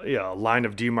a line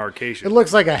of demarcation. It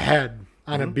looks like a head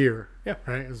on a beer. Yeah.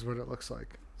 Right, is what it looks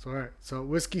like. So all right, so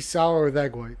whiskey sour with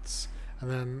egg whites,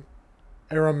 and then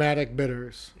aromatic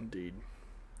bitters. Indeed.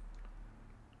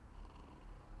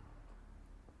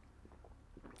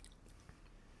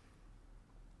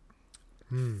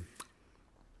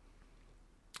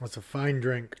 That's a fine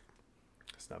drink.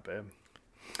 It's not bad.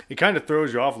 It kind of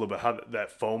throws you off a little bit how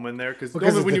that foam in there, because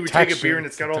Because normally of when the you take a texture, beer and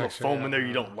it's it's got the all texture, the foam yeah. in there,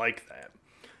 you don't like that.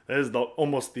 That is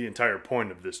almost the entire point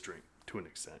of this drink to an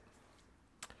extent.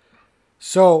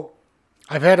 So,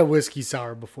 I've had a whiskey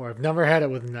sour before. I've never had it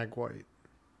with an egg white.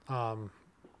 I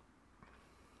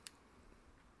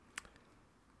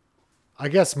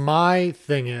guess my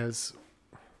thing is,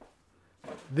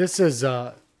 this is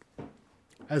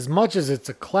as much as it's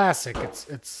a classic,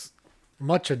 it's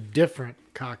much a different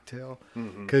cocktail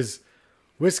because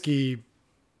whiskey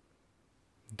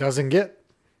doesn't get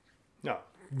No.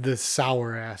 the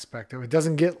sour aspect of it. It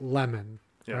doesn't get lemon,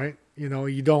 Yeah. right? You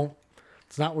don't.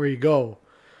 It's not where you go.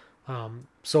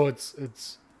 So it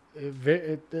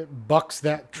bucks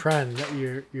that trend that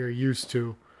you're used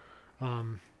to.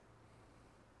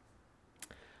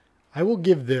 I will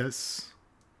give this.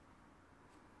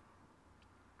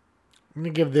 I'm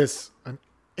gonna give this an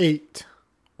 8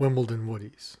 Wimbledon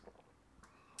Woodies.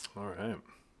 All right.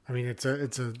 I mean, it's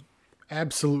a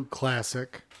absolute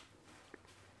classic.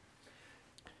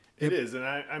 It is, and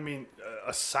I mean,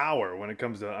 a sour when it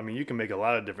comes to, I mean, you can make a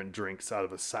lot of different drinks out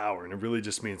of a sour, and it really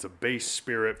just means a base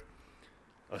spirit,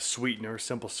 a sweetener,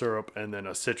 simple syrup, and then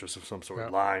a citrus of some sort, Yeah.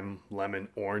 lime, lemon,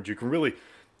 orange. You can really,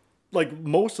 like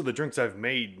most of the drinks I've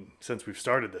made since we've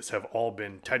started this have all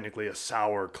been technically a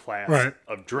sour class Right.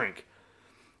 of drink.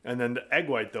 And then the egg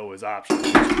white, though, is optional.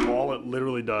 All it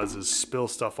literally does is spill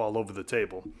stuff all over the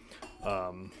table.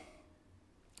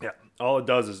 Yeah, all it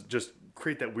does is just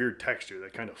create that weird texture,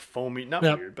 that kind of foamy, not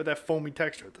Yep. weird, but that foamy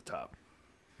texture at the top.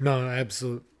 No,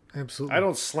 absolutely. I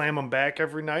don't slam them back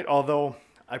every night, although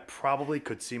I probably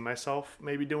could see myself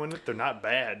maybe doing it. They're not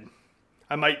bad.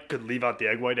 Could leave out the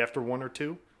egg white after one or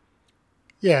two.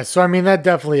 Yeah, so I mean that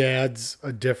definitely adds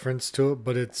a difference to it,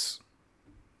 but it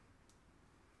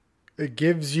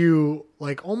gives you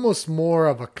like almost more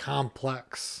of a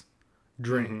complex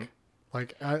drink,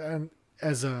 like and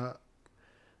as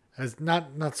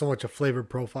not so much a flavor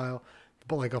profile,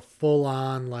 but like a full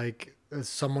on like as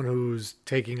someone who's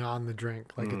taking on the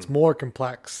drink. Like it's more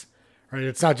complex, right?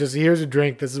 It's not just here's a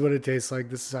drink, this is what it tastes like,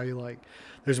 this is how you like.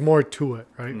 There's more to it,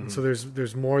 right? And so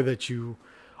there's more that you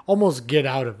almost get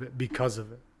out of it because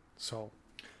of it. So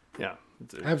Yeah,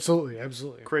 it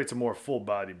absolutely. creates a more full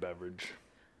body beverage.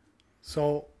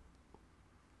 So,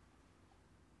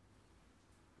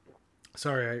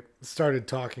 sorry, I started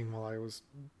talking while I was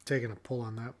taking a pull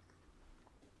on that.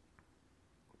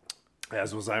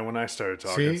 As was I when I started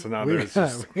talking. See, So now we there's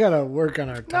gotta, just... we gotta work on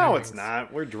our timing. No, it's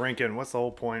not. We're drinking. What's the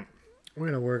whole point? We're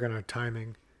gonna work on our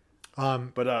timing.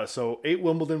 But so 8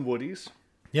 Wimbledon Woodies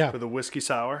Yeah, for the whiskey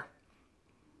sour.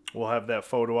 We'll have that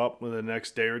photo up within the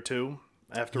next day or two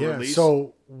after yeah. release.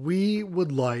 So we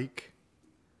would like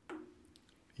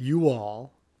you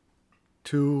all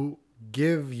to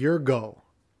give your go,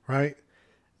 right?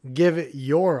 Give it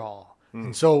your all.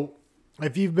 And so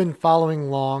if you've been following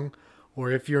along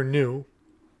or if you're new,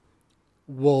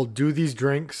 we'll do these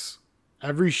drinks.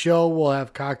 Every show we'll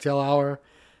have cocktail hour.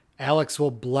 Alex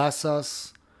will bless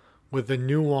us with a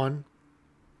new one.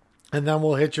 And then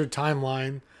we'll hit your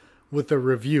timeline with a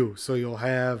review. So you'll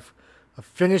have a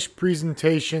finished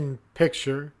presentation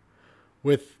picture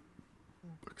with,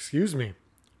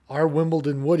 our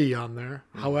Wimbledon Woody on there,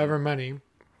 however many,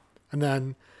 and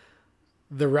then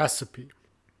the recipe.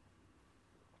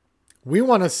 We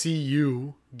want to see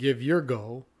you give your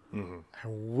go, and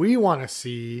we want to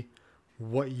see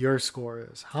what your score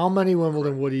is. How many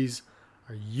Wimbledon Woodies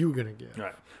are you going to get?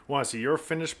 Right. We want to see your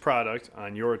finished product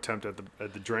on your attempt at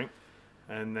the drink,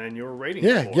 and then your rating.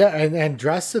 Yeah, and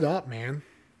dress it up, man.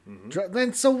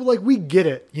 And so, like, we get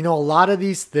it. You know, a lot of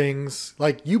these things,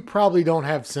 like, you probably don't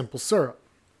have simple syrup,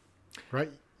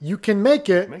 right? You can make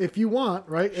it if you want,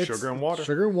 right? It's sugar and water.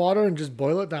 Sugar and water and just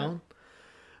boil it down. Yeah.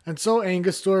 And so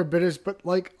Angostura bitters, but,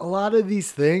 like, a lot of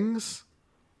these things,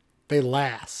 they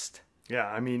last. Yeah,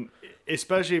 I mean,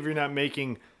 especially if you're not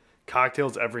making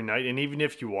cocktails every night, and even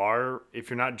if you're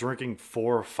not drinking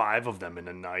 4 or 5 of them in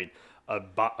a night,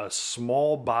 a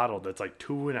small bottle that's like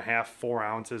 2.5, 4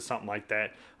 ounces, something like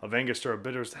that, of Angostura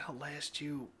bitters, that'll last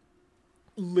you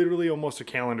literally almost a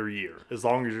calendar year. As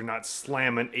long as you're not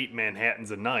slamming 8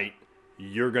 Manhattans a night,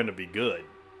 you're going to be good.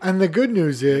 And the good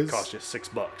news is... It costs you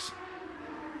 $6.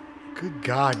 Good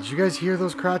God. Did you guys hear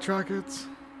those crotch rockets?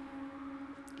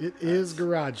 It is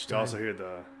garage time. You also hear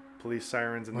the police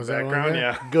sirens in the that one background. there?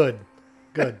 Yeah. Good.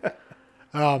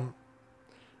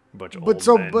 Bunch of But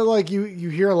old men. like you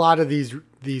hear a lot of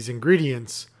these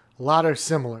ingredients, a lot are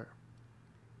similar,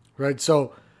 right?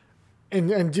 So,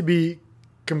 and to be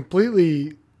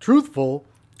completely truthful,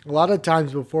 a lot of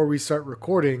times before we start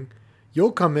recording,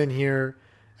 you'll come in here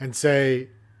and say,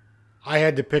 I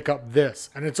had to pick up this.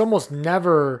 And it's almost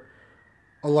never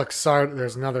a Luxardo.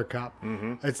 There's another cup.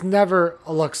 It's never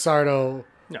a Luxardo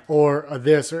or a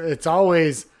this. Or it's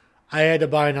always, I had to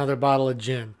buy another bottle of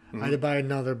gin. I had to buy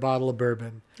another bottle of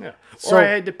bourbon. Yeah. So, or I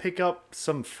had to pick up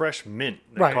some fresh mint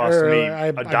that cost me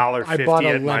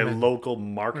 $1.50 at my local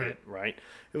market, right?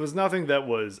 It was nothing that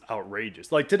was outrageous.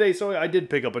 Like today, so I did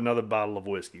pick up another bottle of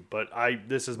whiskey, but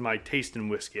this is my tasting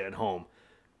whiskey at home.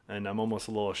 And I'm almost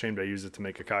a little ashamed I use it to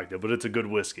make a cocktail, but it's a good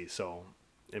whiskey, so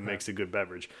it makes a good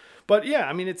beverage. But yeah,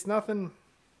 I mean, it's nothing,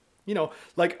 you know,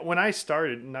 like when I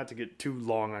started, not to get too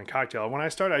long on cocktail, when I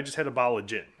started, I just had a bottle of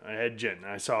gin. I had gin.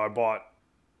 I bought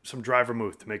some dry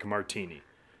vermouth to make a martini.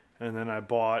 And then I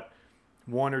bought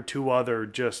 1 or 2 other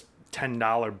just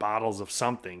 $10 bottles of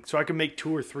something so I could make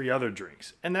 2 or 3 other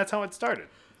drinks. And that's how it started.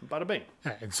 Bada bing.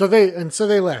 Yeah, and so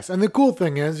they last. And the cool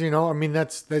thing is, you know, I mean,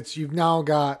 that's you've now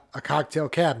got a cocktail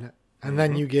cabinet, and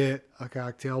then you get a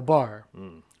cocktail bar.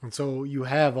 And so you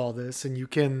have all this, and you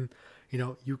can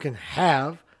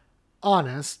have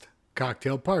honest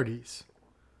cocktail parties,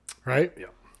 right? Yeah.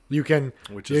 You can,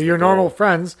 Which is your the goal. normal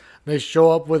friends, they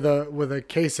show up with a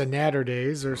case of Natter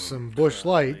Days or some Busch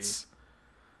Lights,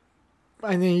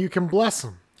 and then you can bless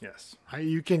them. Yes.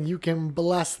 You can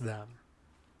bless them.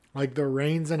 Like the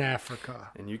rains in Africa.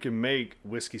 And you can make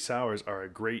whiskey sours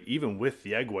are even with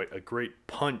the egg white, a great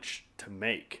punch to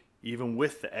make. Even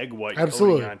with the egg white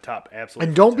coating on top. Absolutely.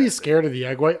 And don't be scared of the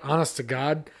egg white. Honest to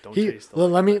God. Don't taste the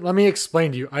let me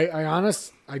explain to you.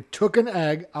 I took an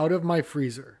egg out of my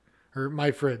freezer or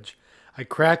my fridge. I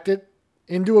cracked it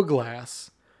into a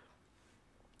glass.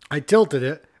 I tilted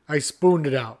it. I spooned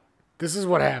it out. This is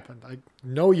what happened.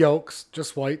 No yolks,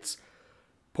 just whites.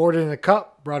 Poured it in a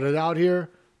cup, brought it out here.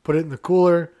 Put it in the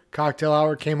cooler. Cocktail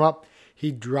hour came up.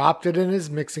 He dropped it in his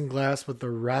mixing glass with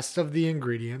the rest of the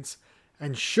ingredients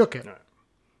and shook it. Right.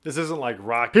 This isn't like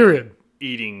Rocky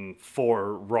eating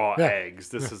 4 raw eggs.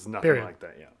 This is nothing like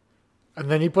that. Yeah. And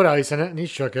then he put ice in it and he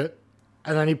shook it.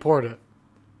 And then he poured it.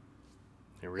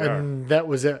 Here we and that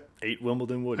was it. 8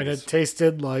 Wimbledon Woodies. And it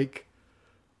tasted like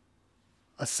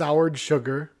a soured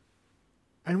sugar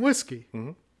and whiskey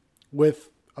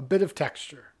with a bit of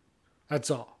texture.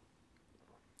 That's all.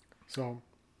 So,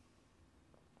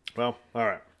 well, all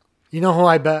right. You know who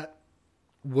I bet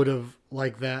would have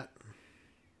liked that?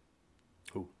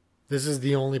 Who? This is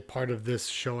the only part of this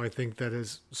show I think that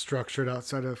is structured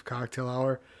outside of cocktail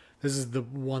hour. This is the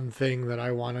one thing that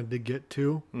I wanted to get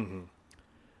to.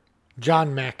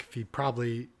 John McAfee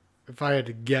probably, if I had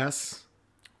to guess,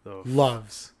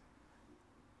 loves.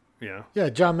 Yeah. Yeah,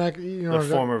 John McAfee. You know,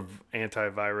 the former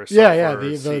antivirus. Yeah,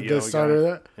 software the starter of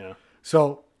that. Yeah.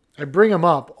 So I bring him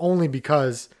up only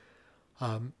because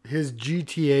his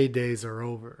GTA days are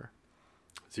over.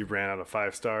 He ran out of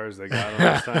 5 stars. They got him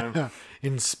this time.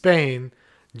 In Spain,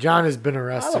 John has been Out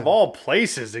arrested. of all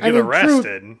places to get And in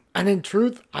arrested. And in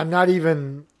truth, I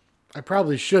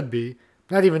probably should be,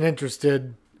 not even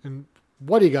interested in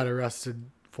what he got arrested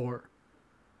for.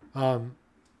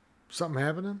 Something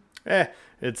happening?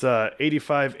 It's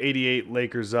 85-88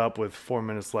 Lakers up with 4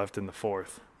 minutes left in the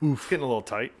fourth. Oof. Getting a little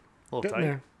tight. Getting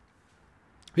there.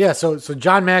 Yeah, so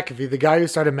John McAfee, the guy who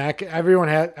started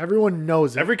everyone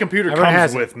knows it. Every computer Everyone comes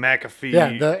has it. with McAfee.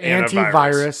 Yeah, the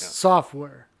antivirus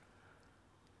software.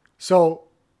 So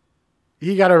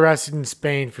he got arrested in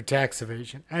Spain for tax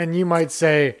evasion. And you might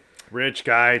say, Rich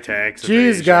guy tax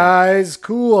geez, evasion. guys,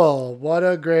 cool. What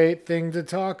a great thing to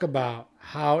talk about.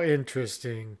 How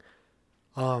interesting.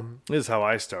 This is how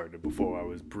I started before I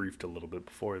was briefed a little bit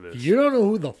before this. You don't know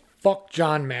who the fuck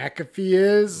John McAfee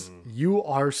is? You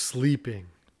are sleeping.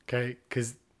 Okay?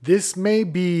 Because this may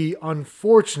be,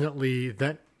 unfortunately,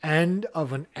 the end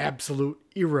of an absolute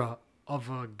era of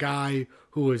a guy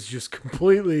who is just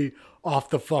completely off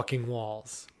the fucking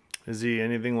walls. Is he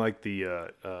anything like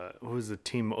the who's the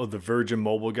team? Oh, the Virgin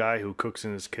Mobile guy who cooks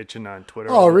in his kitchen on Twitter?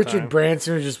 Oh, Richard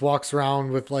Branson, who just walks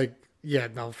around with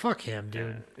fuck him,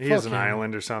 dude. He has an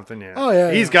island or something. Yeah. Oh,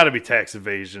 yeah, He's yeah. got to be tax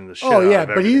evasion. The shit. Oh out yeah, of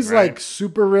but everything, he's right? like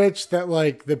super rich. That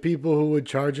like the people who would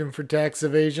charge him for tax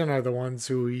evasion are the ones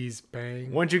who he's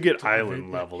paying. Once you get island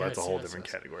evade- level, that's yes, a whole yes, different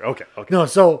yes. category. Okay. No,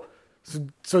 so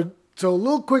a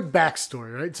little quick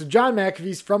backstory, right? So John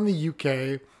McAfee's from the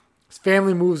UK. His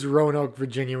family moves to Roanoke,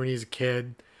 Virginia when he's a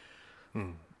kid.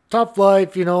 Tough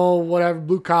life, whatever,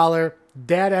 blue collar.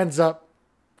 Dad ends up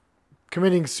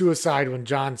committing suicide when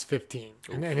John's 15.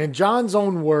 And in John's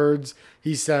own words,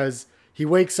 he says he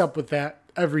wakes up with that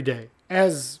every day,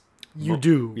 as you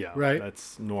do, Yeah. right?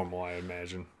 That's normal, I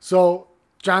imagine. So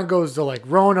John goes to like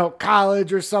Roanoke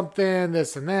College or something,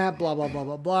 this and that, blah, blah, blah,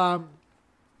 blah, blah.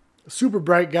 Super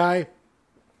bright guy.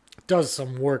 Does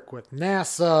some work with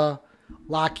NASA,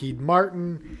 Lockheed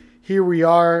Martin. Here we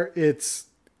are. It's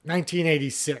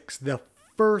 1986. The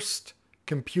first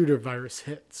computer virus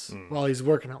hits while he's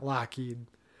working at Lockheed.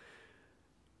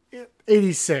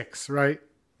 86, right?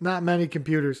 Not many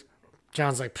computers.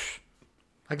 John's like,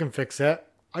 I can fix that.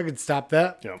 I can stop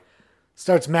that. Yeah.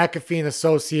 Starts McAfee and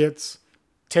Associates,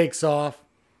 takes off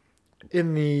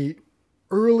in the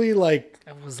early, it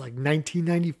was like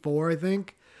 1994, I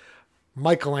think.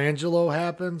 Michelangelo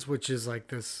happens, which is like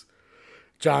this.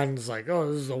 John's like,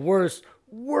 oh, this is the worst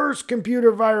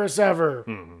computer virus ever.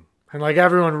 And like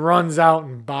everyone runs out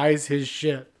and buys his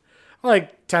shit.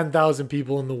 Like 10,000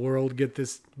 people in the world get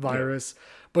this virus,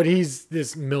 but he's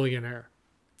this millionaire.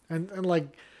 And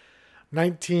like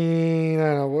 19, I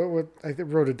don't know, what I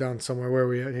wrote it down somewhere. Where are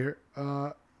we at here?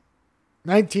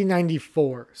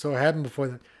 1994. So it happened before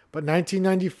that. But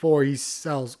 1994, he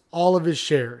sells all of his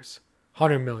shares,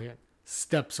 100 million,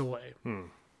 steps away.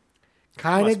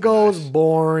 Kind Must of be goes nice.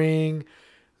 boring,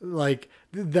 like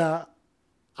the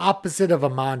opposite of a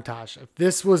montage. If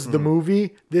this was the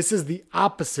movie, this is the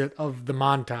opposite of the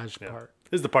montage part.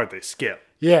 This is the part they skip.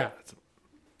 Yeah.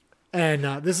 And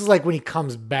this is like when he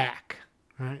comes back,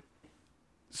 right?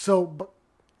 So, but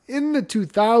in the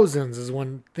 2000s is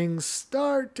when things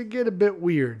start to get a bit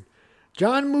weird.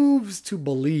 John moves to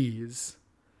Belize.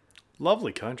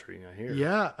 Lovely country, I hear.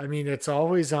 Yeah, I mean it's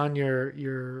always on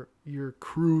your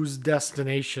cruise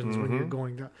destinations when you're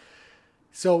going down.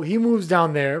 So he moves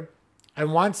down there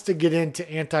and wants to get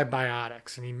into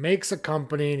antibiotics, and he makes a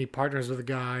company and he partners with a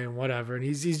guy and whatever, and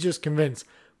he's just convinced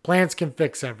plants can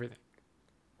fix everything.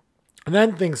 And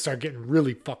then things start getting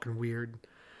really fucking weird.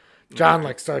 John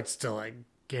starts to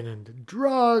get into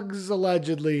drugs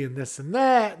allegedly and this and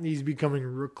that, and he's becoming a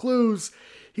recluse.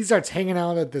 He starts hanging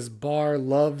out at this bar,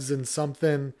 Loves and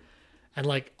something,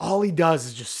 and all he does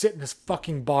is just sit in this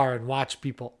fucking bar and watch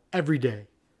people every day.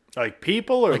 Like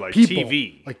people or like people,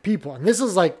 TV? Like people. And this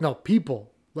is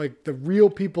people. Like the real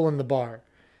people in the bar.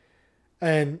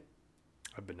 And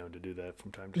I've been known to do that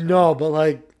from time to time. no,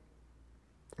 but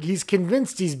he's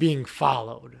convinced he's being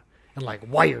followed and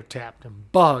wiretapped and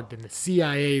bugged and the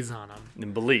CIA's on him.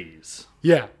 In Belize.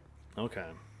 Yeah. Okay.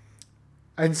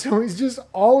 And so he's just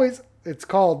always, it's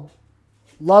called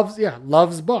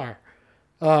Love's Bar.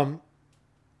 And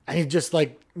he just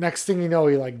next thing you know,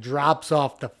 he drops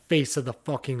off the face of the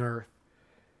fucking earth.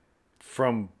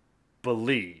 From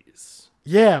Belize.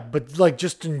 Yeah, but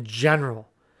just in general.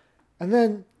 And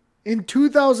then in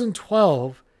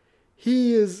 2012,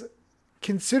 he is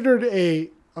considered a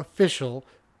official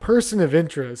person of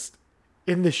interest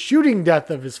in the shooting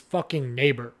death of his fucking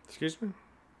neighbor. Excuse me?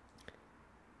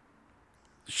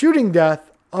 Shooting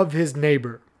death of his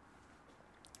neighbor.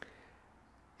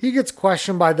 He gets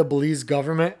questioned by the Belize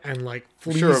government and like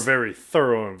flees. Sure, a very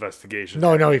thorough investigation.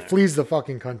 No, he there. flees the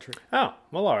fucking country. Oh,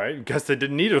 well, all right. Guess they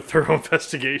didn't need a thorough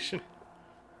investigation.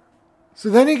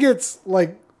 So then he gets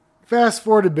like, fast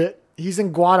forward a bit. He's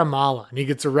in Guatemala and he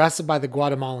gets arrested by the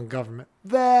Guatemalan government.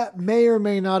 That may or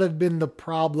may not have been the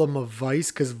problem of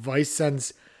Vice, because Vice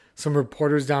sends some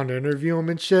reporters down to interview him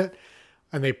and shit,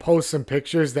 and they post some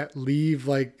pictures that leave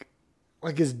like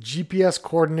his GPS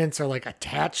coordinates are like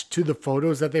attached to the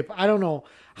photos that they. I don't know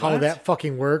how that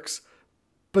fucking works,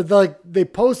 but like they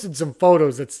posted some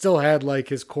photos that still had like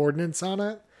his coordinates on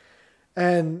it,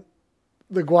 and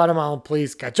the Guatemalan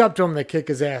police catch up to him. They kick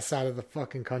his ass out of the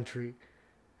fucking country,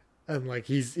 and like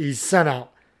he's sent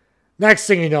out. Next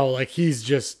thing you know, like he's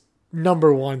just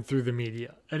number one through the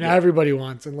media, and everybody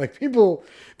wants him. Like people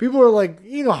are like,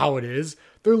 you know how it is.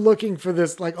 They're looking for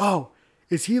this, like, oh,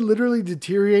 is he literally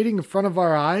deteriorating in front of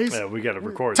our eyes? Yeah, we got to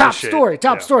record Top this story, shit.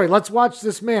 top story. Let's watch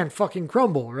this man fucking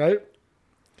crumble, right?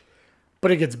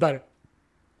 But it gets better.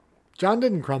 John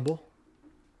didn't crumble.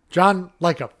 John,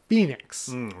 like a phoenix,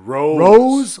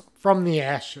 rose from the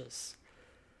ashes.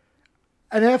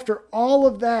 And after all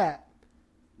of that,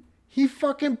 he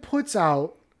fucking puts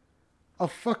out a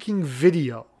fucking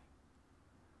video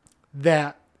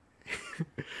that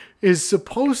is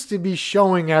supposed to be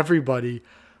showing everybody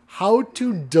how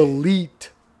to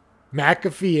delete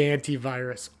McAfee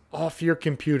antivirus off your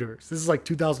computers. This is like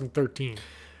 2013.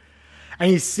 And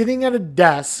he's sitting at a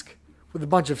desk with a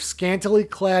bunch of scantily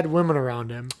clad women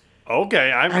around him.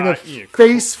 Okay, and a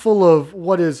face full of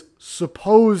what is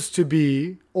supposed to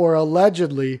be, or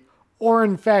allegedly, or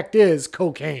in fact is,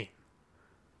 cocaine.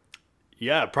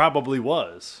 Yeah, it probably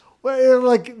was. Well,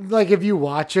 like if you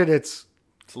watch it, it's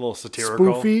a little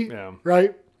satirical, spoofy,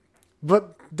 right?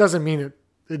 But doesn't mean it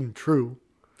isn't true.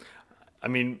 I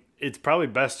mean, it's probably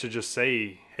best to just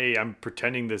say, "Hey, I'm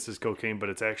pretending this is cocaine, but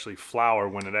it's actually flour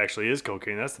when it actually is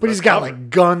cocaine." That's the but best he's got cover.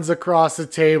 like guns across the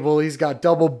table. He's got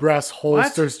double breast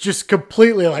holsters, just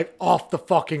completely like off the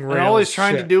fucking rails. And all he's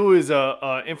trying to do is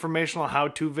a informational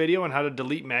how-to video on how to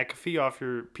delete McAfee off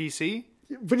your PC.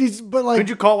 But like, could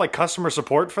you call like customer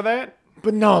support for that?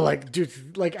 But no, like,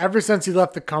 dude, like ever since he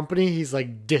left the company, he's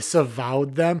like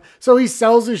disavowed them. So he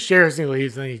sells his shares and he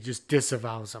leaves, and then he just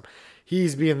disavows them.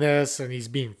 He's being this, and he's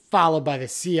being followed by the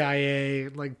CIA.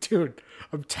 Like, dude,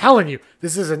 I'm telling you,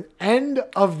 this is an end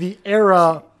of the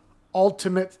era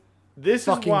ultimate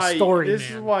fucking story. This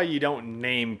is why you don't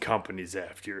name companies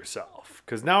after yourself.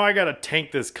 Because now I got to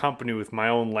tank this company with my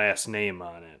own last name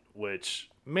on it, which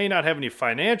may not have any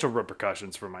financial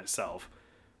repercussions for myself,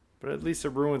 but at least it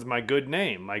ruins my good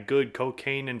name, my good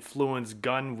cocaine-influenced,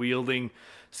 gun-wielding,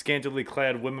 scantily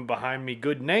clad women behind me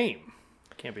good name.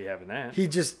 Can't be having that. He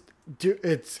just, dude,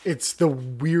 it's the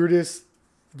weirdest,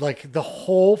 like the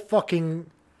whole fucking,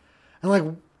 and like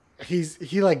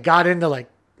he like got into like,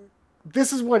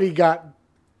 this is what he got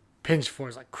pinched for,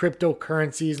 is like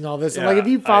cryptocurrencies and all this. And like if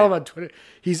you follow him on Twitter,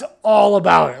 he's all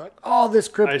about it, like all this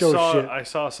crypto shit. I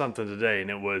saw something today, and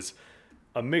it was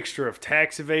a mixture of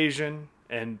tax evasion.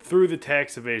 And through the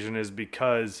tax evasion is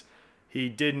because he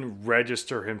didn't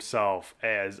register himself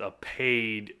as a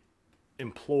paid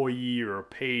employee or a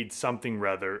paid something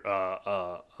rather,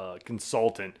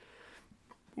 consultant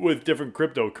with different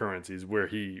cryptocurrencies, where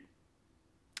he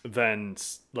then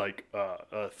like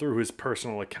through his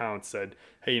personal account said,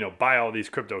 hey, buy all these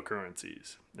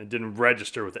cryptocurrencies, and didn't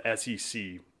register with the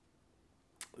SEC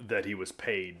that he was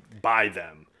paid by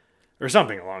them. Or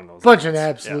something along those lines. Bunch of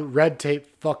absolute red tape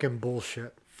fucking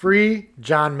bullshit. Free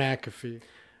John McAfee.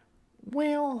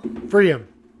 Well, free him.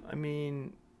 I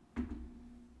mean,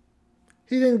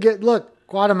 he didn't get. Look,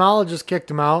 Guatemala just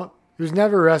kicked him out. He was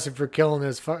never arrested for killing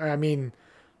his. For the.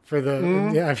 For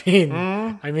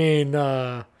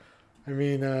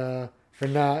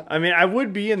not. I mean, I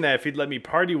would be in that if he'd let me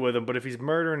party with him. But if he's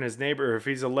murdering his neighbor, or if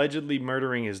he's allegedly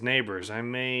murdering his neighbors, I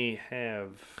may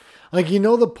have. Like,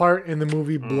 the part in the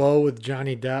movie Blow with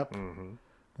Johnny Depp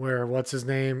where, what's his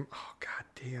name? Oh, god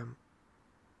damn.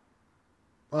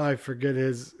 Oh, I forget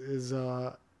his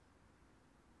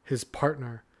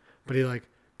partner. But he, like,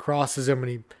 crosses him when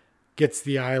he gets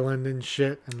the island and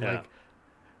shit. And, like,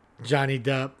 Johnny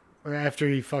Depp, after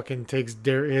he fucking takes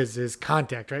his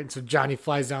contact, right? And so Johnny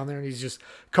flies down there and he's just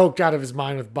coked out of his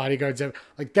mind with bodyguards.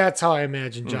 Like, that's how I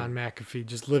imagine John McAfee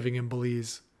just living in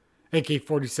Belize.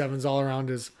 AK-47s all around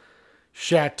his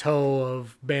chateau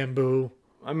of bamboo.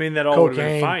 I mean, that all would have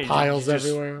been fine. Piles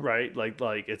everywhere. Right?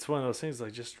 Like it's one of those things,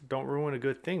 like, just don't ruin a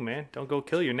good thing, man. Don't go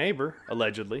kill your neighbor,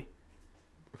 allegedly.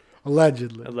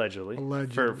 Allegedly.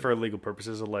 For legal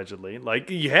purposes, allegedly. Like,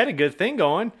 you had a good thing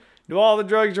going. Do all the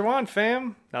drugs you want,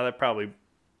 fam. Now, that probably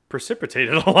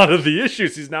precipitated a lot of the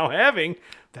issues he's now having.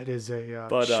 That is a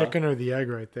But, chicken or the egg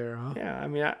right there, huh? Yeah, I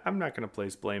mean, I'm not going to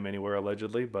place blame anywhere,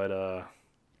 allegedly, but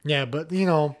Yeah, but,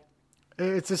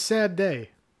 it's a sad day.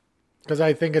 Because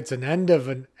I think it's an end of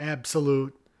an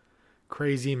absolute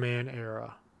crazy man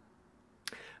era.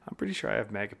 I'm pretty sure I have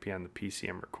McAfee on the PC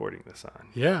I'm recording this on.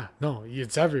 Yeah, no,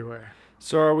 it's everywhere.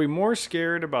 So are we more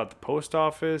scared about the post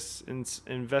office and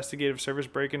investigative service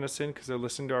breaking us in because they're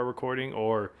listening to our recording,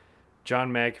 or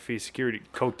John McAfee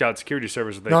coked out security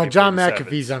service? With No, John AK-47s?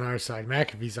 McAfee's on our side.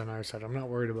 McAfee's on our side. I'm not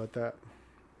worried about that.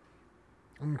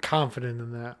 I'm confident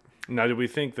in that. Now, do we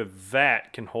think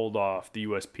that can hold off the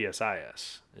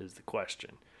USPSIS is the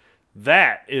question.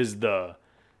 That is the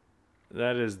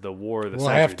war of the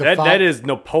century. That is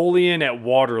Napoleon at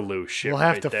Waterloo shit. We'll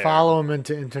have right to there. follow him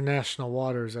into international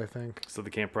waters, I think. So they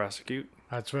can't prosecute?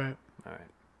 That's right. All right.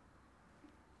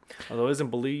 Although isn't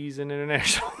Belize an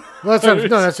international? Well, that's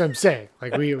what I'm saying.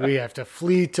 Like we have to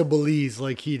flee to Belize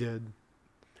like he did.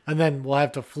 And then we'll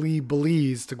have to flee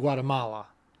Belize to Guatemala.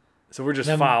 So we're just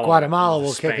Then following. Guatemala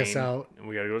will Spain, kick us out. And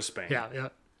we got to go to Spain. Yeah.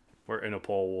 Where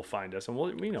Interpol will find us. And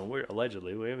we're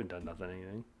allegedly, we haven't done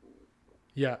anything.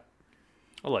 Yeah.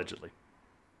 Allegedly.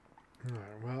 All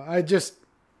right, well,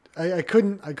 I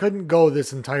couldn't go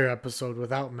this entire episode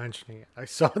without mentioning it. I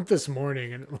saw it this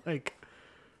morning and it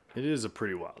is a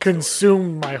pretty wild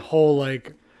consumed my whole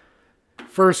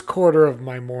first quarter of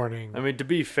my morning. I mean, to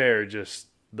be fair, just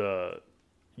the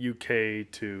UK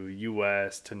to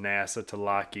US to NASA to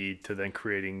Lockheed to then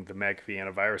creating the McAfee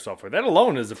antivirus software. That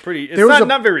alone is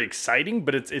not very exciting,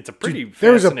 but it's a pretty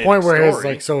there was a point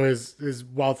where story. his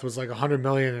wealth was $100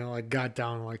 million and it got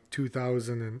down to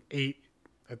 2008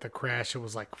 at the crash. It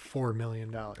was $4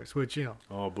 million, which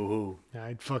oh boo-hoo. yeah,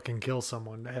 I'd fucking kill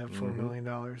someone to have $4 million.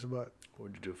 But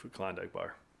What'd you do for Klondike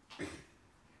bar?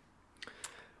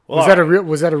 was that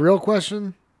a real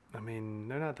question? I mean,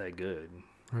 they're not that good.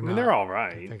 Or They're all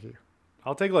right. Thank you.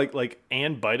 I'll take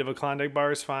and bite of a Klondike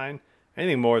bar is fine.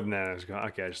 Anything more than that, I was going,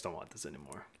 okay, I just don't want this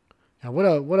anymore. Yeah, what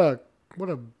a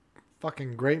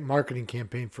fucking great marketing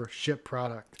campaign for a shit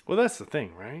product. Well, that's the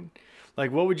thing, right?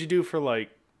 What would you do for an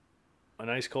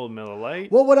ice cold Miller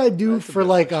Lite? What would I do That's a for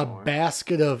bit a more.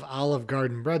 basket of Olive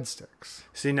Garden breadsticks?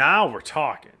 See, now we're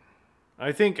talking.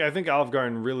 I think Olive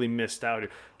Garden really missed out.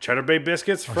 Cheddar Bay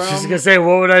biscuits from. I was just gonna say,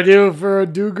 what would I do for a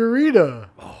Dugarita?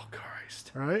 Oh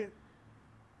Christ! Right?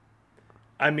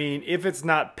 I mean, if it's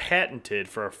not patented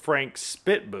for a Frank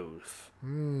Spit booth,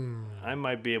 I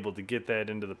might be able to get that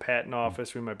into the patent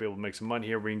office. We might be able to make some money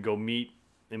here. We can go meet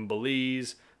in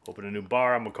Belize, open a new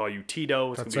bar. I'm gonna call you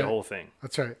Tito. It's gonna be a whole thing.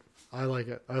 That's right. I like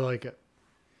it. All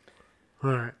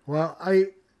right. Well, I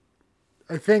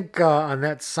think on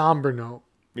that somber note,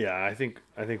 Yeah, I think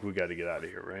we got to get out of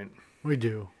here, right? we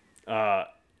do.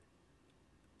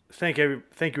 Thank you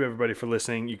everybody for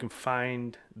listening. You can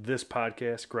find this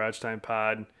podcast, Garage Time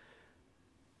Pod,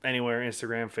 anywhere: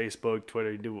 Instagram, Facebook,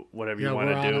 Twitter. You do whatever you want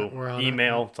to do. We're on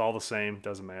Email, it's all the same.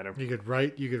 Doesn't matter. You could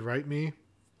write me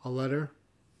a letter.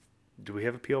 Do we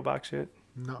have a PO box yet?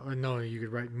 No, you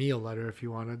could write me a letter if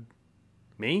you wanted.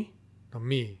 Me? No,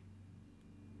 me.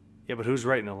 Yeah, but who's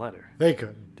writing the letter? They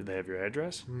could. Do they have your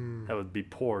address? That would be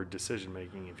poor decision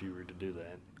making if you were to do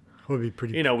that. Would be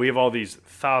pretty. We have all these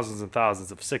thousands and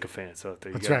thousands of sycophants out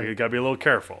there. That's right. You gotta be a little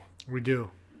careful. We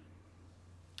do.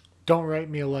 Don't write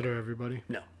me a letter, everybody.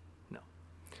 No.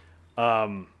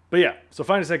 But yeah, so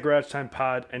find us at Garage Time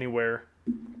Pod anywhere.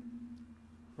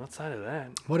 Outside of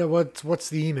that, What's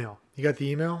the email? You got the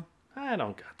email? I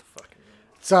don't got the fucking.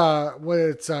 It's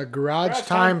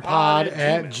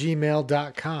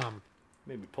garagetimepod@gmail.com.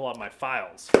 Maybe pull out my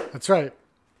files. That's right.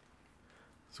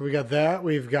 So we got that.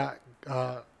 We've got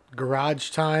Garage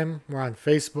Time. We're on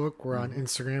Facebook. We're on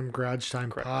Instagram. Garage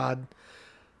Time Pod. I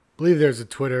believe there's a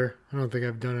Twitter. I don't think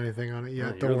I've done anything on it yet.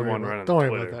 You're Don't the worry one about running Don't the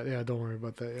worry Twitter. about that. Yeah, don't worry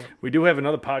about that yet. We do have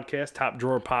another podcast, Top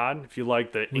Drawer Pod. If you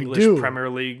like the English do. Premier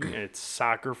League, it's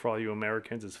soccer for all you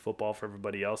Americans. It's football for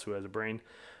everybody else who has a brain.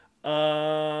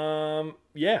 Yeah,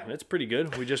 it's pretty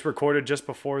good. We just recorded just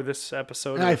before this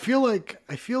episode. And I feel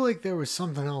like there was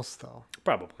something else though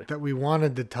Probably. that we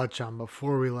wanted to touch on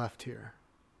before we left here.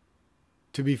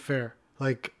 To be fair,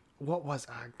 what was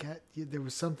there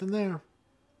was something there.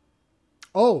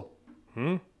 Oh.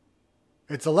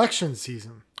 It's election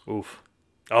season. Oof.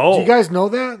 Oh. Do you guys know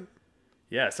that?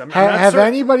 Yes. I'm not Have certain.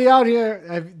 anybody out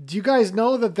here? Do you guys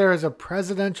know that there is a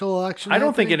presidential election? I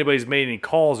don't think happening? anybody's made any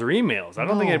calls or emails. I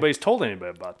don't think No. anybody's told anybody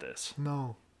about this.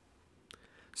 No.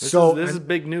 This This is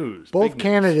big news. both Big news.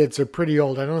 candidates are pretty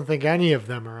old. I don't think any of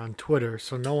them are on Twitter,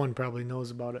 so no one probably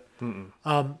knows about it.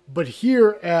 But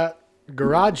here at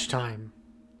Garage Time,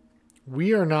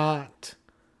 we are not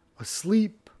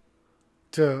asleep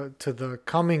to the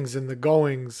comings and the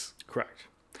goings. Correct.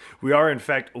 We are in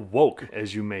fact woke,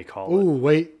 as you may call it. Ooh,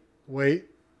 wait.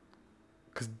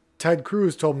 Because Ted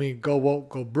Cruz told me go woke,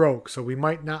 go broke. So we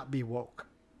might not be woke.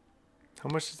 How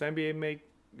much does the NBA make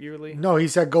yearly? No, he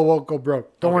said go woke, go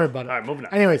broke. Don't worry about it. All right, moving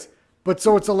on. Anyways, but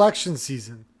so it's election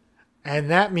season. And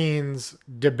that means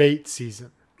debate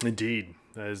season. Indeed.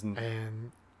 That is.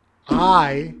 And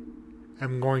I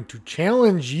am going to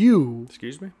challenge you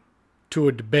Excuse me? to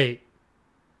a debate.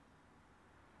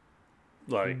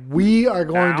 Like, We are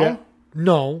going now? to.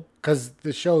 No, because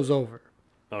the show's over.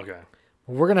 okay.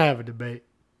 We're going to have a debate.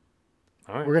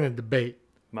 All right. We're going to debate.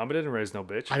 Mama didn't raise no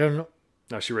bitch. I don't know.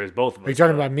 No, she raised both of us. Are you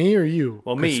talking but- about me or you?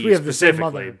 Well, 'Cause me we have the same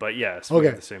specifically, mother. but yes, we Okay.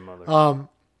 have the same mother.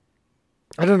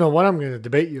 I don't know what I'm going to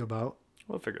debate you about,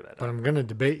 We'll figure that but out. I'm going to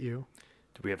debate you.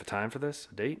 Do we have a time for this?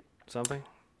 A date? Something?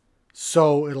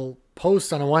 So it'll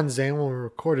post on a Wednesday and we'll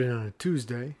record it on a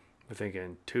Tuesday. We're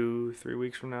thinking 2-3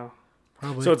 weeks from now.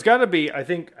 Probably. So it's got to be. I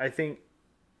think.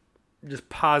 Just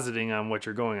positing on what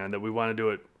you're going on, that we want to do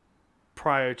it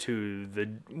prior to the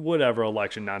whatever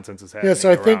election nonsense is happening. yeah,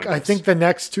 so around I us. think the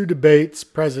next two debates,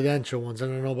 presidential ones, I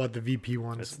don't know about the VP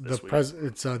ones. It's this week.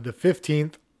 It's the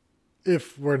 15th,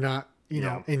 if we're not,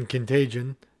 in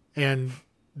contagion, and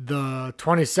the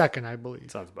 22nd, I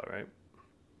believe. sounds about right.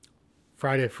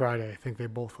 Friday, I think they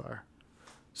both are.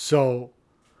 So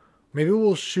maybe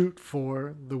we'll shoot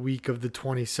for the week of the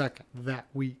 22nd, that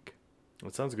week.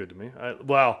 That sounds good to me.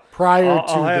 Prior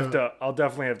I'll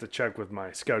definitely have to check with my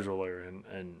scheduler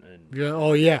and Yeah,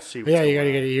 oh, yeah. See what's Yeah, you going got to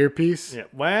on. get an earpiece. yeah.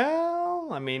 Well,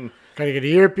 I mean, Got to get an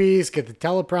earpiece, get the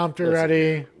teleprompter listen,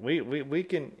 ready. we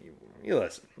can. You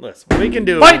listen. We can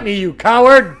do. Fight me, you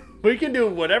coward! We can do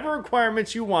whatever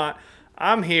requirements you want.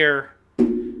 I'm here.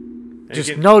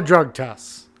 Just no drug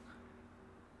tests.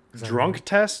 drunk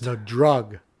test. No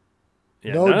drug.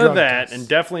 Yeah, no none of drug that, tests. and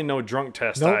definitely no drunk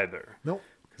test Nope. either. Nope.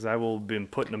 Because I will have been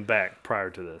putting them back prior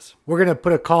to this. We're going to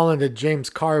put a call into James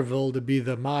Carville to be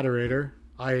the moderator.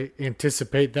 I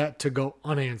anticipate that to go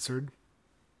unanswered.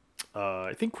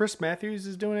 I think Chris Matthews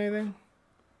is doing anything.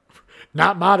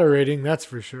 Not moderating, that's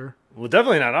for sure. Well,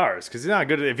 definitely not ours, because he's not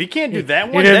good at. If he can't do that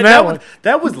he one, did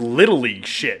that was little league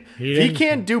shit. If he didn't-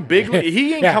 can't do big,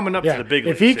 he ain't coming up to the big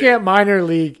league. If he shit. can't minor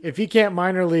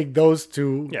league those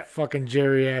two Yeah. fucking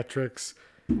geriatrics,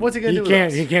 what's he gonna he do?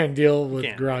 can't with us? he can't deal with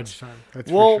Can't. garage time. That's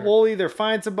We'll for sure. we'll either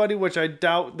find somebody, which I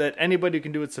doubt that anybody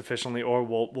can do it sufficiently, or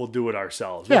we'll do it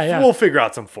ourselves. Yeah, we'll, yeah. we'll figure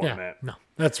out some Yeah, format. no,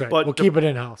 that's right. But we'll the- keep it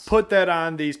in house. Put that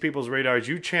on these people's radars.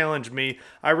 You challenged me.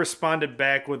 I responded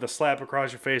back with a slap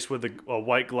across your face with a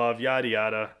white glove. Yada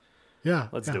yada. Yeah,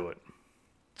 Let's yeah. do it.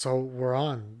 So we're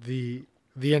on the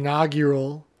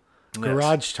inaugural Yes.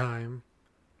 garage time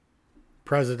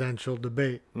presidential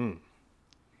debate. Hmm.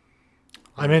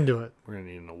 I'm into it. We're gonna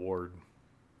need an award.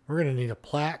 We're gonna need a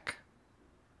plaque.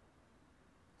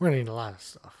 We're gonna need a lot of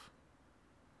stuff.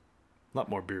 A lot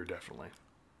more beer, definitely.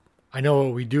 I know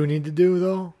what we do need to do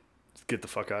though, Let's get the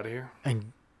fuck out of here.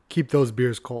 and keep those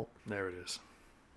beers cold. There it is.